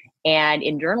 And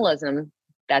in journalism,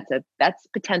 that's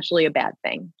potentially a bad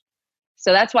thing.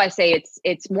 So that's why I say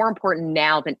it's more important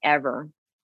now than ever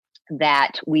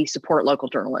that we support local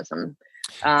journalism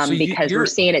because we're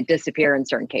seeing it disappear in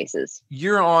certain cases.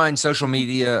 You're on social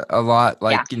media a lot,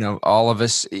 like all of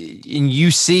us, and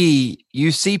you see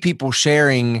people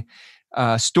sharing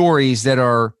stories that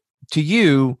are to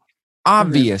you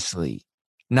obviously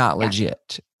not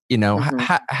legit.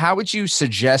 How would you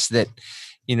suggest that?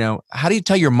 How do you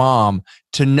tell your mom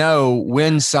to know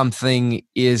when something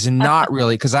is not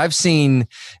really? Because I've seen,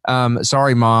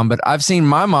 sorry, Mom, but I've seen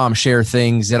my mom share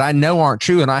things that I know aren't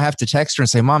true, and I have to text her and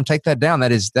say, Mom, take that down.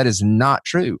 That is not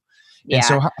true. Yeah. And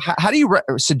so how do you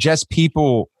suggest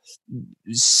people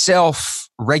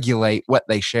self-regulate what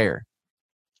they share?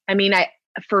 I mean,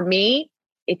 for me,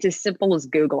 it's as simple as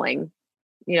Googling.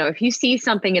 If you see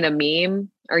something in a meme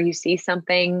or you see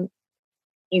something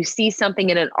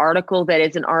in an article that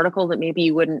is an article that maybe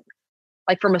you wouldn't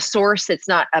like from a source that's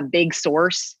not a big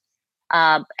source.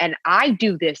 And I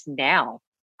do this now.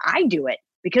 I do it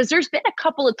because there's been a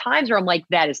couple of times where I'm like,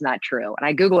 that is not true. And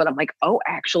I Google it. I'm like, oh,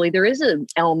 actually, there is an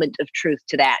element of truth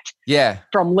to that. Yeah.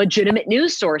 From legitimate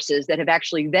news sources that have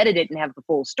actually vetted it and have the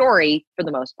full story for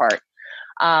the most part.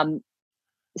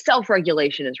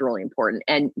 Self-regulation is really important,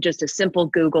 and just a simple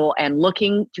Google and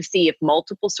looking to see if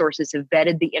multiple sources have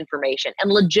vetted the information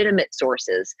and legitimate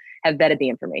sources have vetted the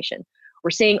information.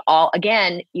 We're seeing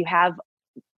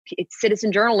it's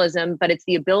citizen journalism, but it's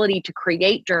the ability to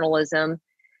create journalism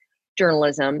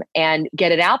journalism and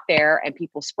get it out there and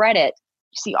people spread it,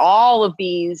 you see all of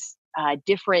these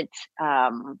different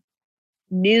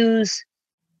news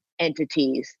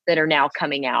entities that are now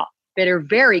coming out that are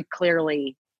very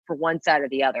clearly for one side or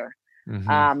the other,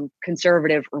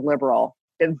 conservative or liberal,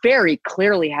 that very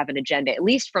clearly have an agenda, at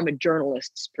least from a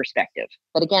journalist's perspective.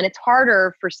 But again, it's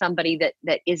harder for somebody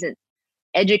that isn't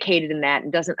educated in that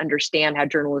and doesn't understand how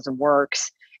journalism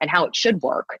works and how it should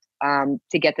work,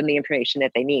 to get them the information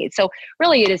that they need. So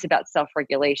really it is about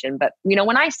self-regulation. But,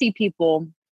 when I see people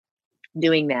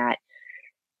doing that,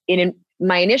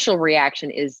 my initial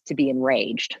reaction is to be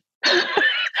enraged.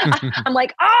 I'm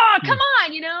like, come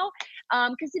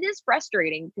on, because it is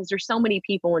frustrating because there's so many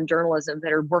people in journalism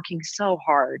that are working so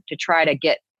hard to try to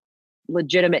get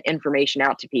legitimate information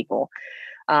out to people.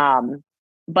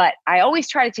 But I always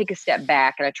try to take a step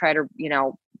back and I try to,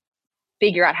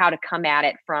 figure out how to come at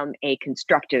it from a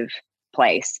constructive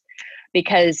place.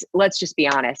 Because let's just be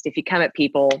honest, if you come at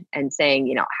people and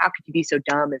saying, how could you be so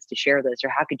dumb as to share this, or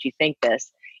how could you think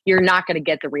this, you're not going to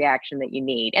get the reaction that you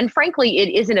need. And frankly, it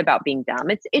isn't about being dumb.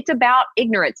 It's about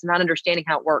ignorance and not understanding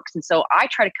how it works. And so I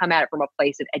try to come at it from a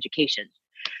place of education.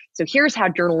 So here's how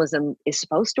journalism is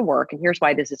supposed to work, and here's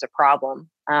why this is a problem.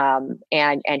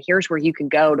 And here's where you can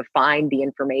go to find the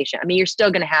information. I mean, you're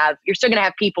still going to have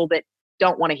people that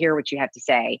don't want to hear what you have to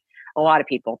say. A lot of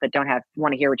people that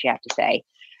want to hear what you have to say.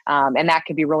 And that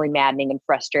could be really maddening and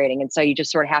frustrating. And so you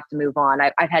just sort of have to move on.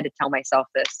 I've had to tell myself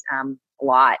this a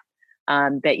lot,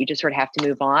 that you just sort of have to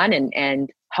move on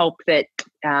and hope that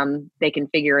they can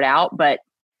figure it out. But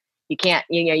you can't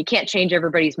change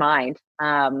everybody's mind,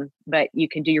 but you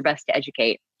can do your best to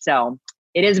educate. So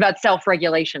it is about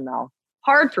self-regulation, though.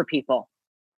 Hard for people.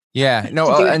 Yeah,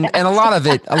 no, and a lot of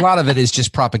it is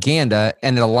just propaganda,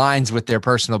 and it aligns with their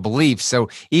personal beliefs. So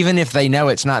even if they know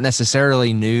it's not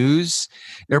necessarily news,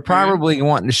 they're probably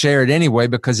wanting to share it anyway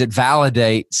because it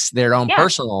validates their own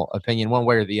personal opinion one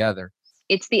way or the other.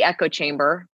 It's the echo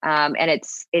chamber, and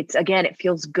it's again, it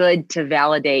feels good to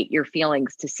validate your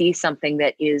feelings, to see something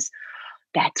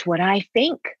that's what I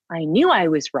think. I knew I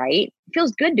was right. It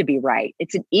feels good to be right.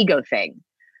 It's an ego thing.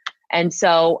 And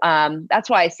so that's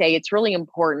why I say it's really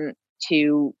important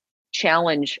to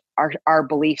challenge our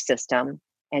belief system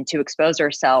and to expose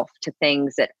ourselves to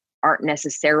things that aren't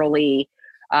necessarily,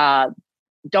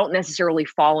 don't necessarily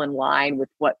fall in line with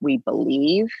what we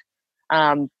believe,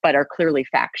 but are clearly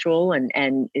factual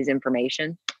and is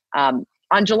information. On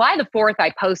July the 4th,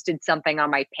 I posted something on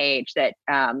my page that,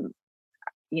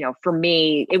 for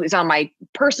me, it was on my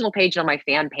personal page and on my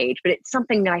fan page, but it's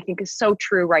something that I think is so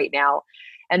true right now.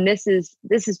 And this is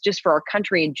just for our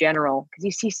country in general, because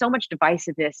you see so much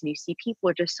divisiveness and you see people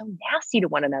are just so nasty to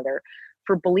one another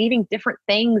for believing different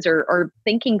things or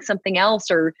thinking something else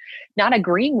or not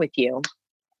agreeing with you.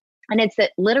 And it's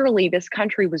that literally this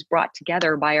country was brought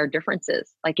together by our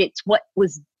differences. Like it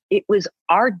was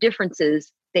our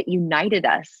differences that united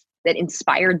us, that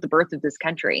inspired the birth of this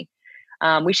country.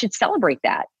 We should celebrate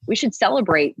that. We should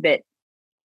celebrate that.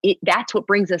 That's what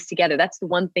brings us together. That's the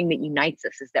one thing that unites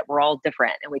us, is that we're all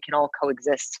different and we can all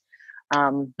coexist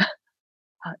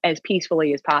as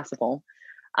peacefully as possible.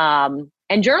 And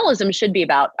journalism should be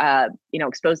about,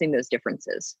 exposing those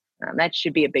differences. That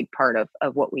should be a big part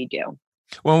of what we do.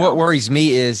 Well, what worries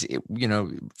me is,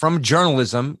 from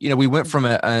journalism, we went from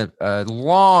a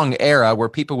long era where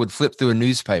people would flip through a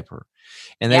newspaper.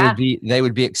 And they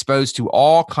would be exposed to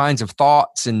all kinds of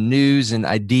thoughts and news and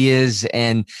ideas.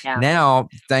 And now,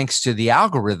 thanks to the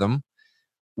algorithm,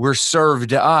 we're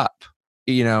served up,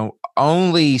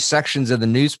 only sections of the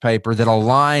newspaper that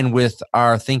align with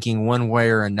our thinking one way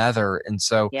or another. And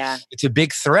so it's a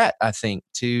big threat, I think,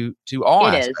 to all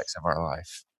aspects of our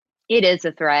life. It is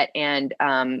a threat. And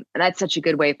that's such a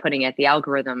good way of putting it. The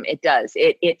algorithm, it does.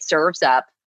 It serves up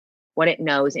what it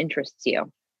knows interests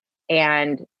you.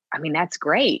 And I mean, that's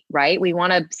great, right? We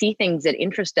want to see things that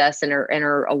interest us and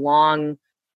are along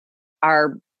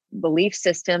our belief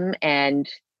system and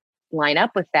line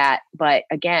up with that. But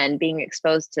again, being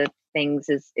exposed to things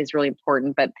is really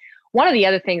important. But one of the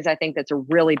other things I think that's a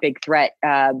really big threat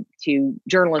to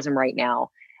journalism right now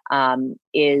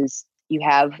is you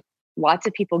have lots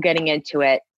of people getting into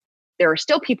it. There are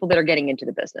still people that are getting into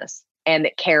the business and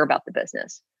that care about the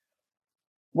business.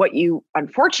 What you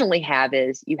unfortunately have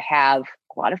is you have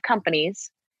a lot of companies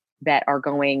that are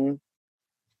going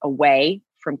away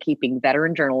from keeping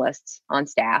veteran journalists on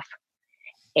staff.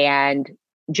 And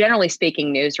generally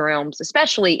speaking, newsrooms,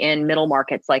 especially in middle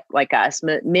markets like us,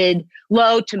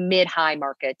 low to mid high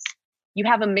markets, you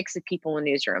have a mix of people in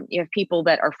newsroom. You have people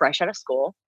that are fresh out of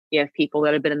school. You have people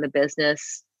that have been in the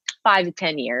business 5 to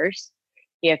 10 years.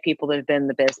 You have people that have been in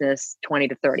the business 20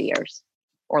 to 30 years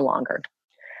or longer.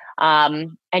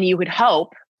 And you would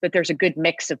hope that there's a good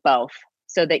mix of both,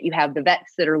 so that you have the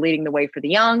vets that are leading the way for the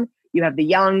young. You have the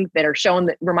young that are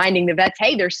reminding the vets,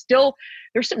 hey, there's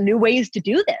some new ways to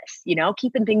do this,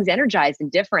 keeping things energized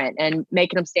and different and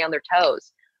making them stay on their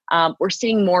toes. We're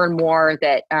seeing more and more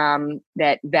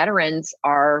that veterans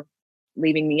are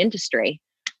leaving the industry.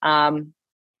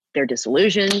 They're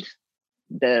disillusioned.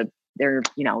 Their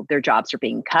jobs are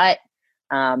being cut.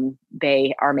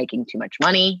 They are making too much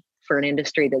money for an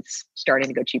industry that's starting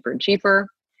to go cheaper and cheaper.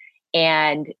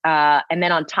 And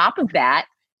then on top of that,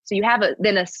 so you have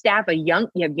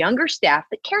younger staff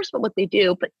that cares about what they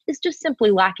do, but is just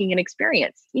simply lacking in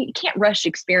experience. You can't rush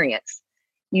experience.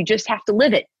 You just have to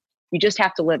live it. You just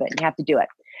have to live it. You have to do it.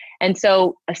 And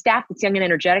so a staff that's young and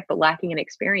energetic, but lacking in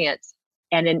experience,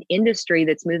 and an industry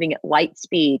that's moving at light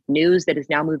speed, news that is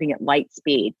now moving at light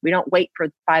speed. We don't wait for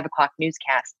 5 o'clock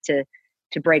newscast to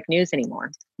break news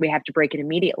anymore. We have to break it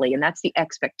immediately. And that's the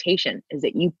expectation, is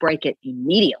that you break it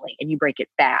immediately and you break it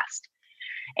fast.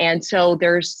 And so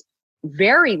there's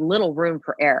very little room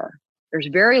for error. There's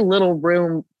very little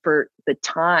room for the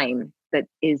time that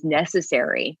is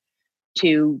necessary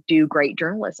to do great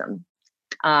journalism.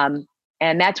 And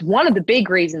that's one of the big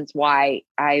reasons why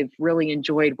I've really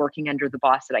enjoyed working under the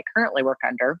boss that I currently work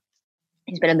under.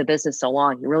 He's been in the business so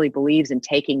long. He really believes in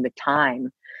taking the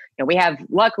time. We have,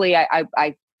 luckily,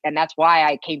 and that's why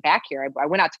I came back here. I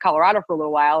went out to Colorado for a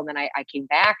little while, and then I came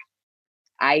back.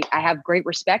 I have great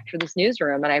respect for this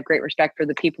newsroom, and I have great respect for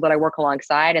the people that I work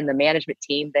alongside and the management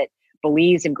team that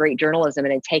believes in great journalism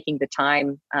and in taking the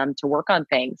time to work on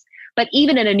things. But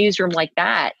even in a newsroom like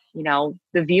that,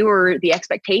 the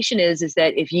expectation is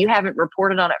that if you haven't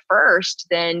reported on it first,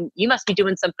 then you must be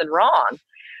doing something wrong.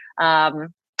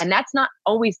 And that's not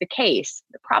always the case.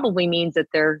 It probably means that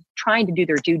they're trying to do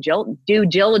their due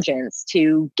diligence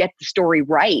to get the story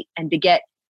right and to get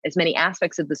as many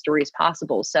aspects of the story as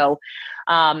possible. So,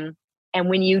 and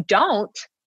when you don't,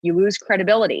 you lose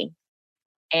credibility.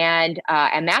 And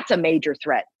that's a major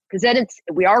threat, because then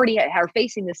we already are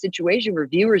facing this situation where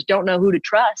viewers don't know who to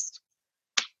trust.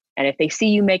 And if they see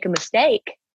you make a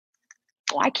mistake,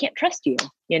 well, I can't trust you,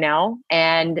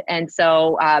 and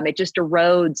so it just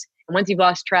erodes. And once you've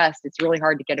lost trust, it's really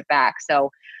hard to get it back.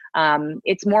 So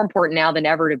it's more important now than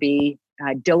ever to be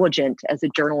diligent as a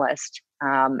journalist,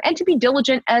 and to be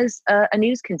diligent as a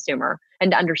news consumer,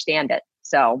 and to understand it.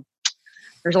 So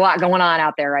there's a lot going on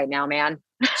out there right now, man.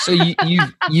 So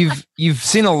you've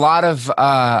seen a lot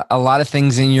of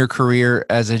things in your career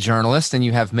as a journalist, and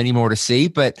you have many more to see.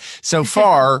 But so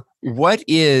far, what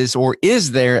is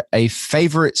there a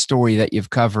favorite story that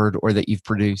you've covered or that you've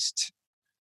produced?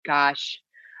 Gosh,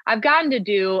 I've gotten to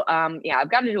do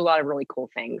a lot of really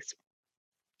cool things.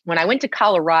 When I went to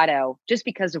Colorado, just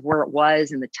because of where it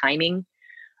was and the timing,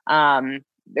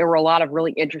 there were a lot of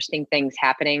really interesting things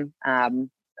happening.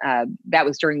 That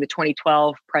was during the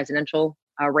 2012 presidential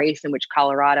race, in which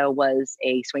Colorado was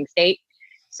a swing state.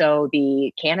 So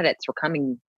the candidates were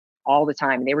coming all the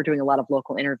time, and they were doing a lot of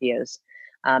local interviews.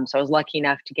 So I was lucky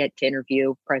enough to get to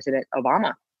interview President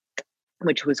Obama,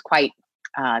 which was quite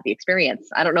the experience.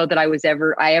 I don't know that I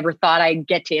ever thought I'd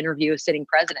get to interview a sitting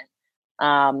president.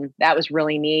 That was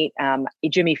really neat.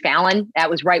 Jimmy Fallon, that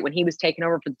was right when he was taking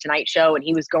over for the Tonight Show, and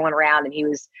he was going around and he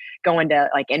was going to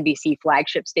like NBC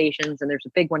flagship stations, and there's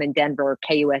a big one in Denver,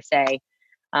 KUSA.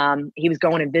 He was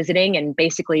going and visiting and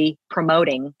basically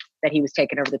promoting that he was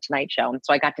taking over the Tonight Show. And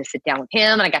so I got to sit down with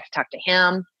him and I got to talk to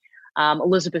him.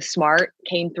 Elizabeth Smart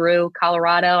came through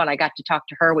Colorado, and I got to talk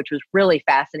to her, which was really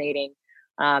fascinating.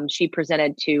 She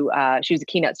presented she was a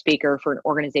keynote speaker for an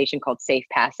organization called Safe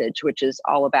Passage, which is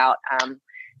all about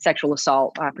sexual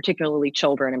assault, particularly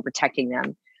children, and protecting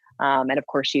them. And of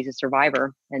course, she's a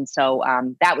survivor. And so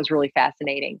that was really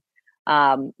fascinating.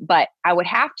 But I would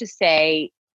have to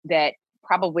say that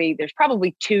there's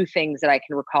probably two things that I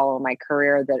can recall in my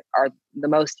career that are the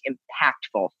most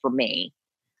impactful for me.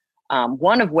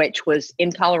 One of which was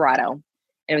in Colorado, and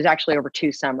it was actually over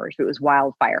 2 summers. It was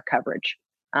wildfire coverage.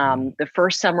 The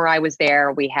first summer I was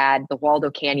there, we had the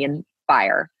Waldo Canyon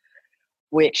fire,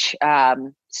 which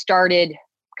started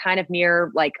kind of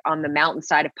near like on the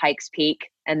mountainside of Pikes Peak.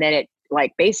 And then it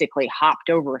like basically hopped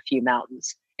over a few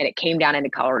mountains, and it came down into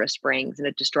Colorado Springs, and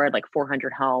it destroyed like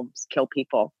 400 homes, killed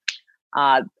people.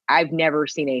 I've never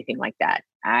seen anything like that.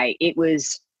 It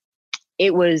was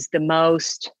the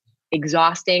most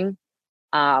exhausting,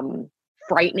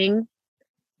 frightening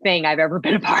thing I've ever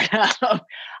been a part of.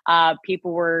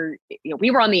 People were,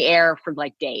 we were on the air for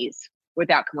like days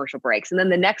without commercial breaks. And then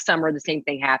the next summer, the same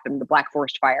thing happened, the Black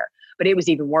Forest fire, but it was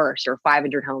even worse, or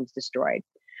 500 homes destroyed.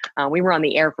 We were on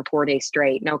the air for 4 days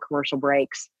straight, no commercial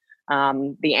breaks.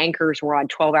 The anchors were on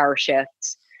 12-hour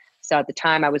shifts. So at the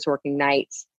time I was working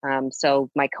nights. So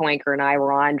my co-anchor and I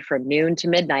were on from noon to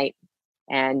midnight,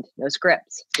 and no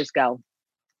scripts, just go.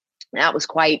 That was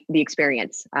quite the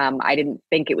experience. I didn't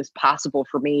think it was possible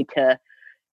for me to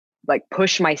like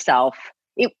push myself.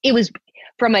 It was,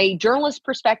 from a journalist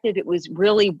perspective, it was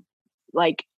really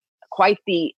like quite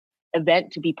the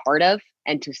event to be part of,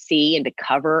 and to see and to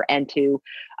cover, and to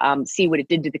see what it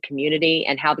did to the community,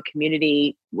 and how the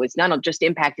community was not just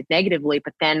impacted negatively,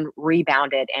 but then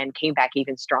rebounded and came back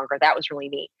even stronger. That was really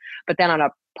neat. But then on a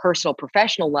personal,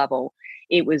 professional level,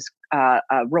 it was a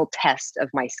real test of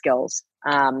my skills.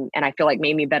 And I feel like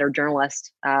made me a better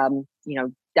journalist,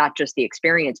 not just the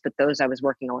experience, but those I was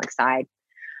working alongside.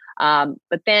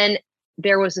 But then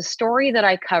there was a story that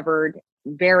I covered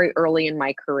very early in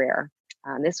my career.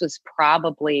 This was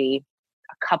probably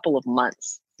a couple of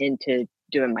months into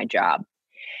doing my job.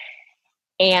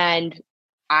 And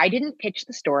I didn't pitch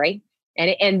the story.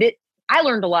 I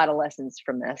learned a lot of lessons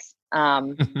from this.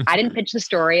 I didn't pitch the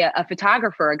story. A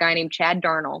photographer, a guy named Chad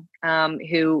Darnell,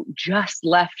 who just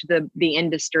left the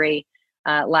industry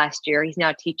last year. He's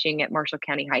now teaching at Marshall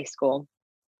County High School.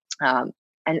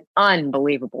 An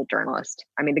unbelievable journalist.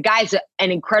 I mean, the guy's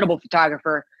an incredible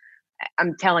photographer.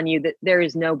 I'm telling you that there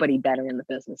is nobody better in the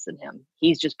business than him.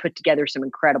 He's just put together some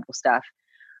incredible stuff.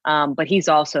 But he's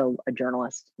also a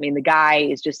journalist. I mean, the guy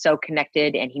is just so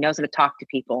connected, and he knows how to talk to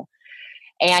people.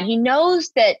 And he knows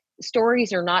that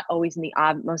stories are not always in the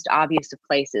most obvious of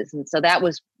places. And so that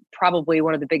was probably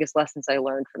one of the biggest lessons I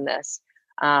learned from this.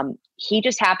 He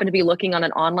just happened to be looking on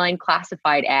an online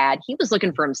classified ad. He was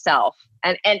looking for himself.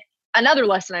 And another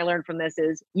lesson I learned from this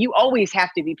is you always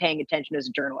have to be paying attention as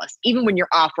a journalist. Even when you're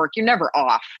off work, you're never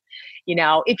off. You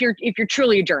know, if you're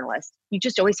truly a journalist, you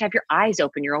just always have your eyes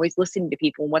open. You're always listening to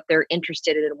people and what they're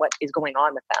interested in and what is going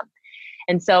on with them.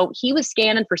 And so he was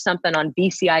scanning for something on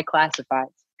BCI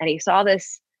Classifieds, and he saw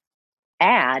this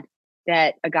ad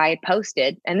that a guy had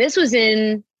posted. And this was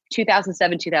in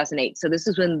 2007, 2008. So this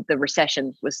is when the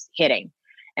recession was hitting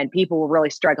and people were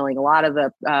really struggling. A lot of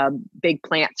the big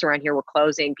plants around here were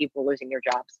closing. People were losing their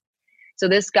jobs. So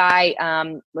this guy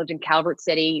lived in Calvert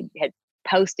City, had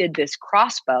posted this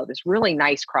crossbow, this really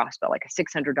nice crossbow, like a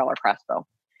 $600 crossbow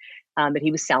that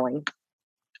he was selling.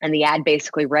 And the ad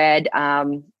basically read,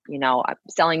 I'm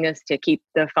selling this to keep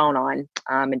the phone on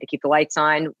and to keep the lights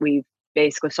on. We've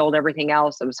basically sold everything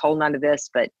else. I was holding on to this,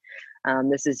 but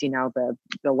this is, the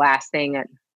last thing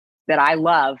that I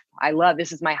love.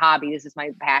 This is my hobby. This is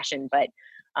my passion. But,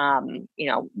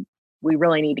 we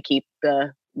really need to keep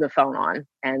the phone on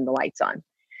and the lights on.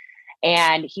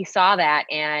 And he saw that,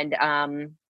 and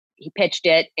he pitched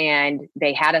it, and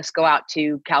they had us go out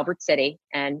to Calvert City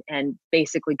and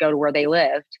basically go to where they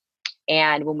lived.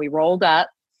 And when we rolled up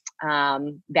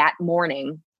that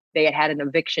morning, they had an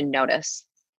eviction notice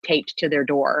taped to their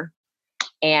door,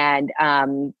 and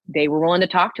they were willing to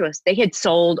talk to us. They had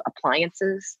sold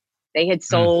appliances. They had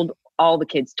sold all the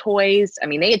kids' toys. I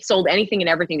mean, they had sold anything and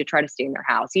everything to try to stay in their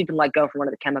house, even let go from one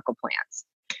of the chemical plants.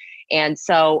 And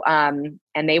so, and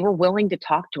they were willing to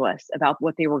talk to us about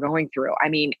what they were going through. I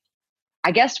mean,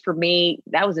 I guess for me,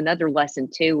 that was another lesson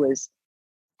too, was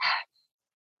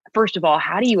first of all,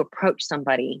 how do you approach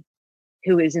somebody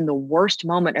who is in the worst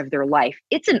moment of their life?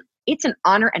 It's an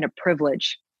honor and a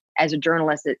privilege as a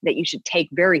journalist that you should take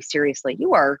very seriously.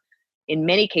 You are, in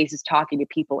many cases, talking to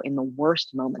people in the worst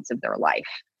moments of their life.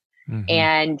 Mm-hmm.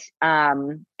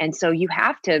 And so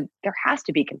there has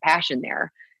to be compassion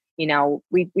there.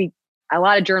 A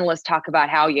lot of journalists talk about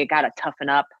how you got to toughen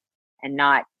up and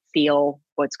not feel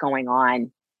what's going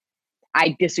on.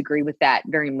 I disagree with that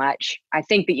very much. I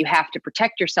think that you have to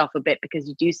protect yourself a bit because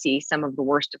you do see some of the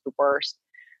worst of the worst.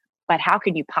 But how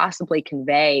can you possibly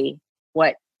convey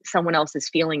what someone else is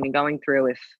feeling and going through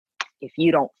if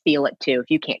you don't feel it too,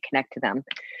 if you can't connect to them?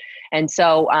 And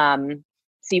so,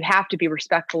 so you have to be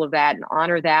respectful of that and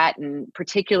honor that. And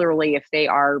particularly if they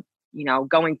are,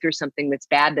 going through something that's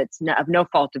bad, that's of no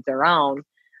fault of their own,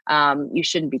 you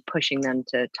shouldn't be pushing them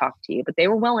to talk to you. But they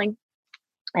were willing.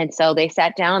 And so they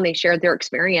sat down and they shared their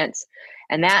experience.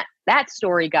 And that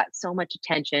story got so much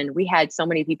attention. We had so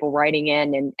many people writing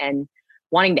in and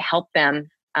wanting to help them.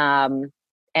 And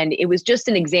it was just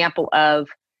an example of,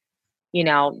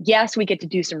 yes, we get to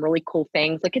do some really cool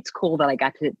things. Like, it's cool that I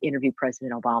got to interview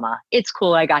President Obama. It's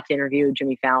cool I got to interview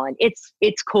Jimmy Fallon.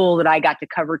 It's cool that I got to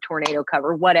cover tornado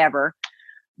cover, whatever.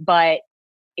 But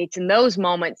it's in those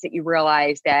moments that you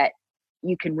realize that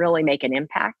you can really make an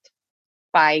impact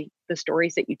by the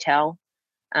stories that you tell.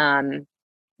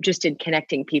 just in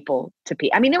connecting people to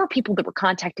people. I mean, there were people that were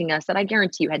contacting us that I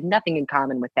guarantee you had nothing in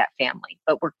common with that family,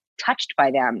 but were touched by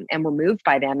them and were moved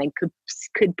by them and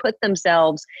could put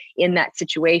themselves in that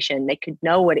situation. They could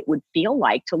know what it would feel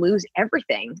like to lose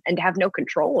everything and to have no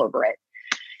control over it.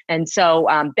 And so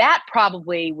that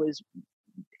probably was,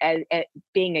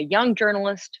 being a young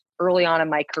journalist early on in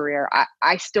my career,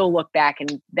 I still look back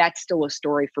and that's still a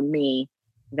story for me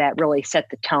that really set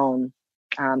the tone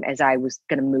as I was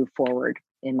going to move forward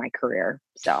in my career.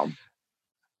 So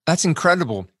that's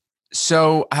incredible.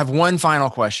 So I have one final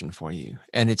question for you,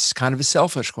 and it's kind of a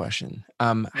selfish question.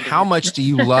 How much do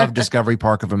you love Discovery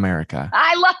Park of America?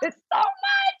 I love it so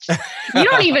much. You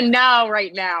don't even know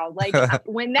right now. Like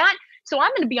so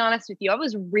I'm going to be honest with you. I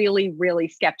was really, really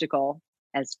skeptical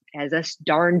as us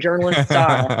darn journalists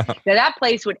are, that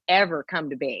place would ever come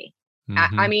to be.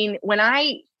 Mm-hmm. I mean, when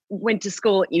I went to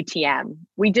school at UTM,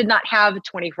 we did not have a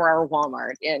 24-hour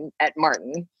Walmart at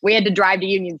Martin. We had to drive to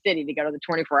Union City to go to the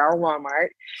 24-hour Walmart.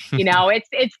 You know, it's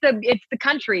the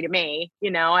country to me, you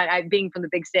know, and I being from the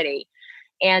big city.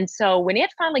 And so when it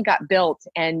finally got built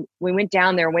and we went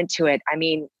down there and went to it, I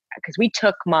mean, because we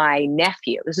took my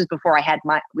nephew, this is before I had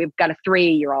we've got a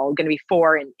 3-year-old, going to be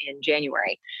 4 in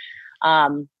January.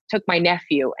 Took my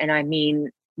nephew, and I mean,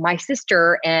 my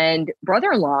sister and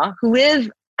brother-in-law, who live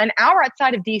an hour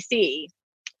outside of DC,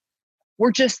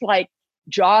 were just like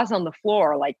jaws on the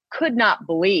floor, like could not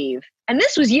believe. And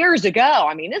this was years ago.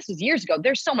 I mean, this was years ago.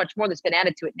 There's so much more that's been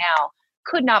added to it now.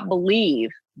 Could not believe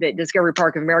that Discovery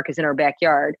Park of America is in our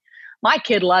backyard. My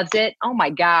kid loves it. Oh my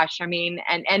gosh. I mean,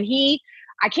 and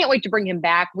I can't wait to bring him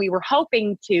back. We were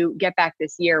hoping to get back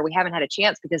this year. We haven't had a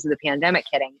chance because of the pandemic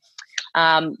hitting.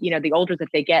 You know, the older that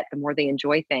they get, the more they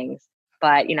enjoy things.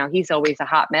 But, you know, he's always a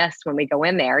hot mess when we go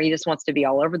in there. He just wants to be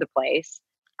all over the place.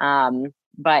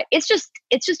 But it's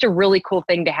just a really cool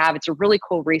thing to have. It's a really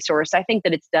cool resource. I think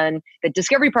that that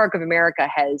Discovery Park of America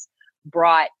has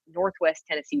brought Northwest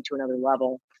Tennessee to another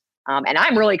level. And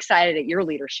I'm really excited at your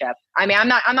leadership. I mean, I'm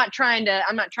not trying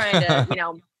to, you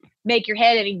know, make your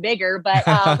head any bigger, but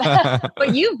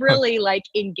but you've really like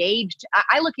engaged.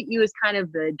 I look at you as kind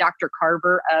of the Dr.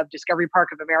 Carver of Discovery Park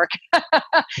of America.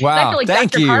 Wow, I feel like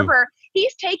thank Dr. you. Carver,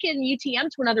 he's taken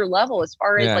UTM to another level as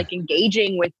far as like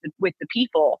engaging with the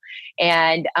people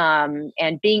and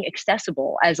being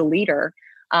accessible as a leader.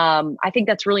 I think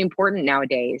that's really important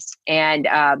nowadays. And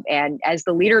as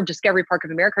the leader of Discovery Park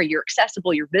of America, you're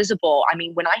accessible, you're visible. I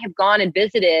mean, when I have gone and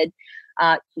visited,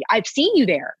 I've seen you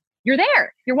there. You're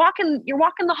there. You're walking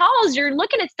the halls. You're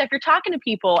looking at stuff. You're talking to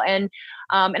people, and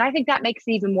I think that makes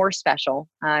it even more special.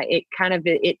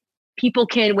 People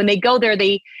can, when they go there,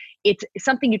 it's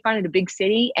something you find in a big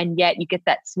city, and yet you get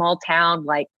that small town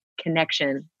like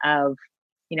connection of,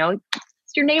 you know,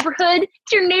 it's your neighborhood.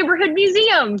 It's your neighborhood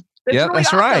museum. Yeah, really that's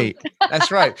awesome. right. That's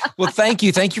right. Well, thank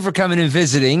you. Thank you for coming and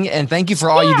visiting, and thank you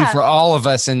for all you do for all of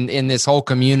us in this whole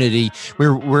community.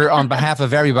 We're on behalf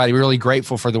of everybody, we're really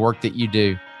grateful for the work that you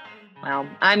do. Well,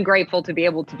 I'm grateful to be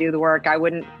able to do the work. I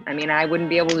wouldn't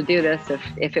be able to do this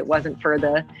if it wasn't for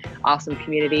the awesome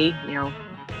community, you know,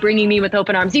 bringing me with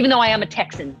open arms, even though I am a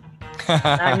Texan.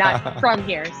 I'm not from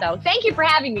here. So thank you for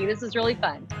having me. This is really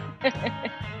fun.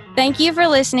 Thank you for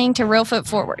listening to Reelfoot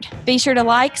Forward. Be sure to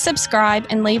like, subscribe,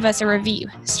 and leave us a review.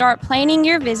 Start planning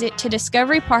your visit to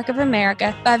Discovery Park of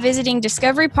America by visiting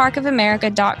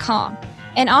discoveryparkofamerica.com.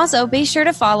 And also be sure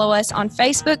to follow us on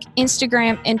Facebook,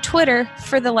 Instagram, and Twitter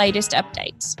for the latest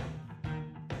updates.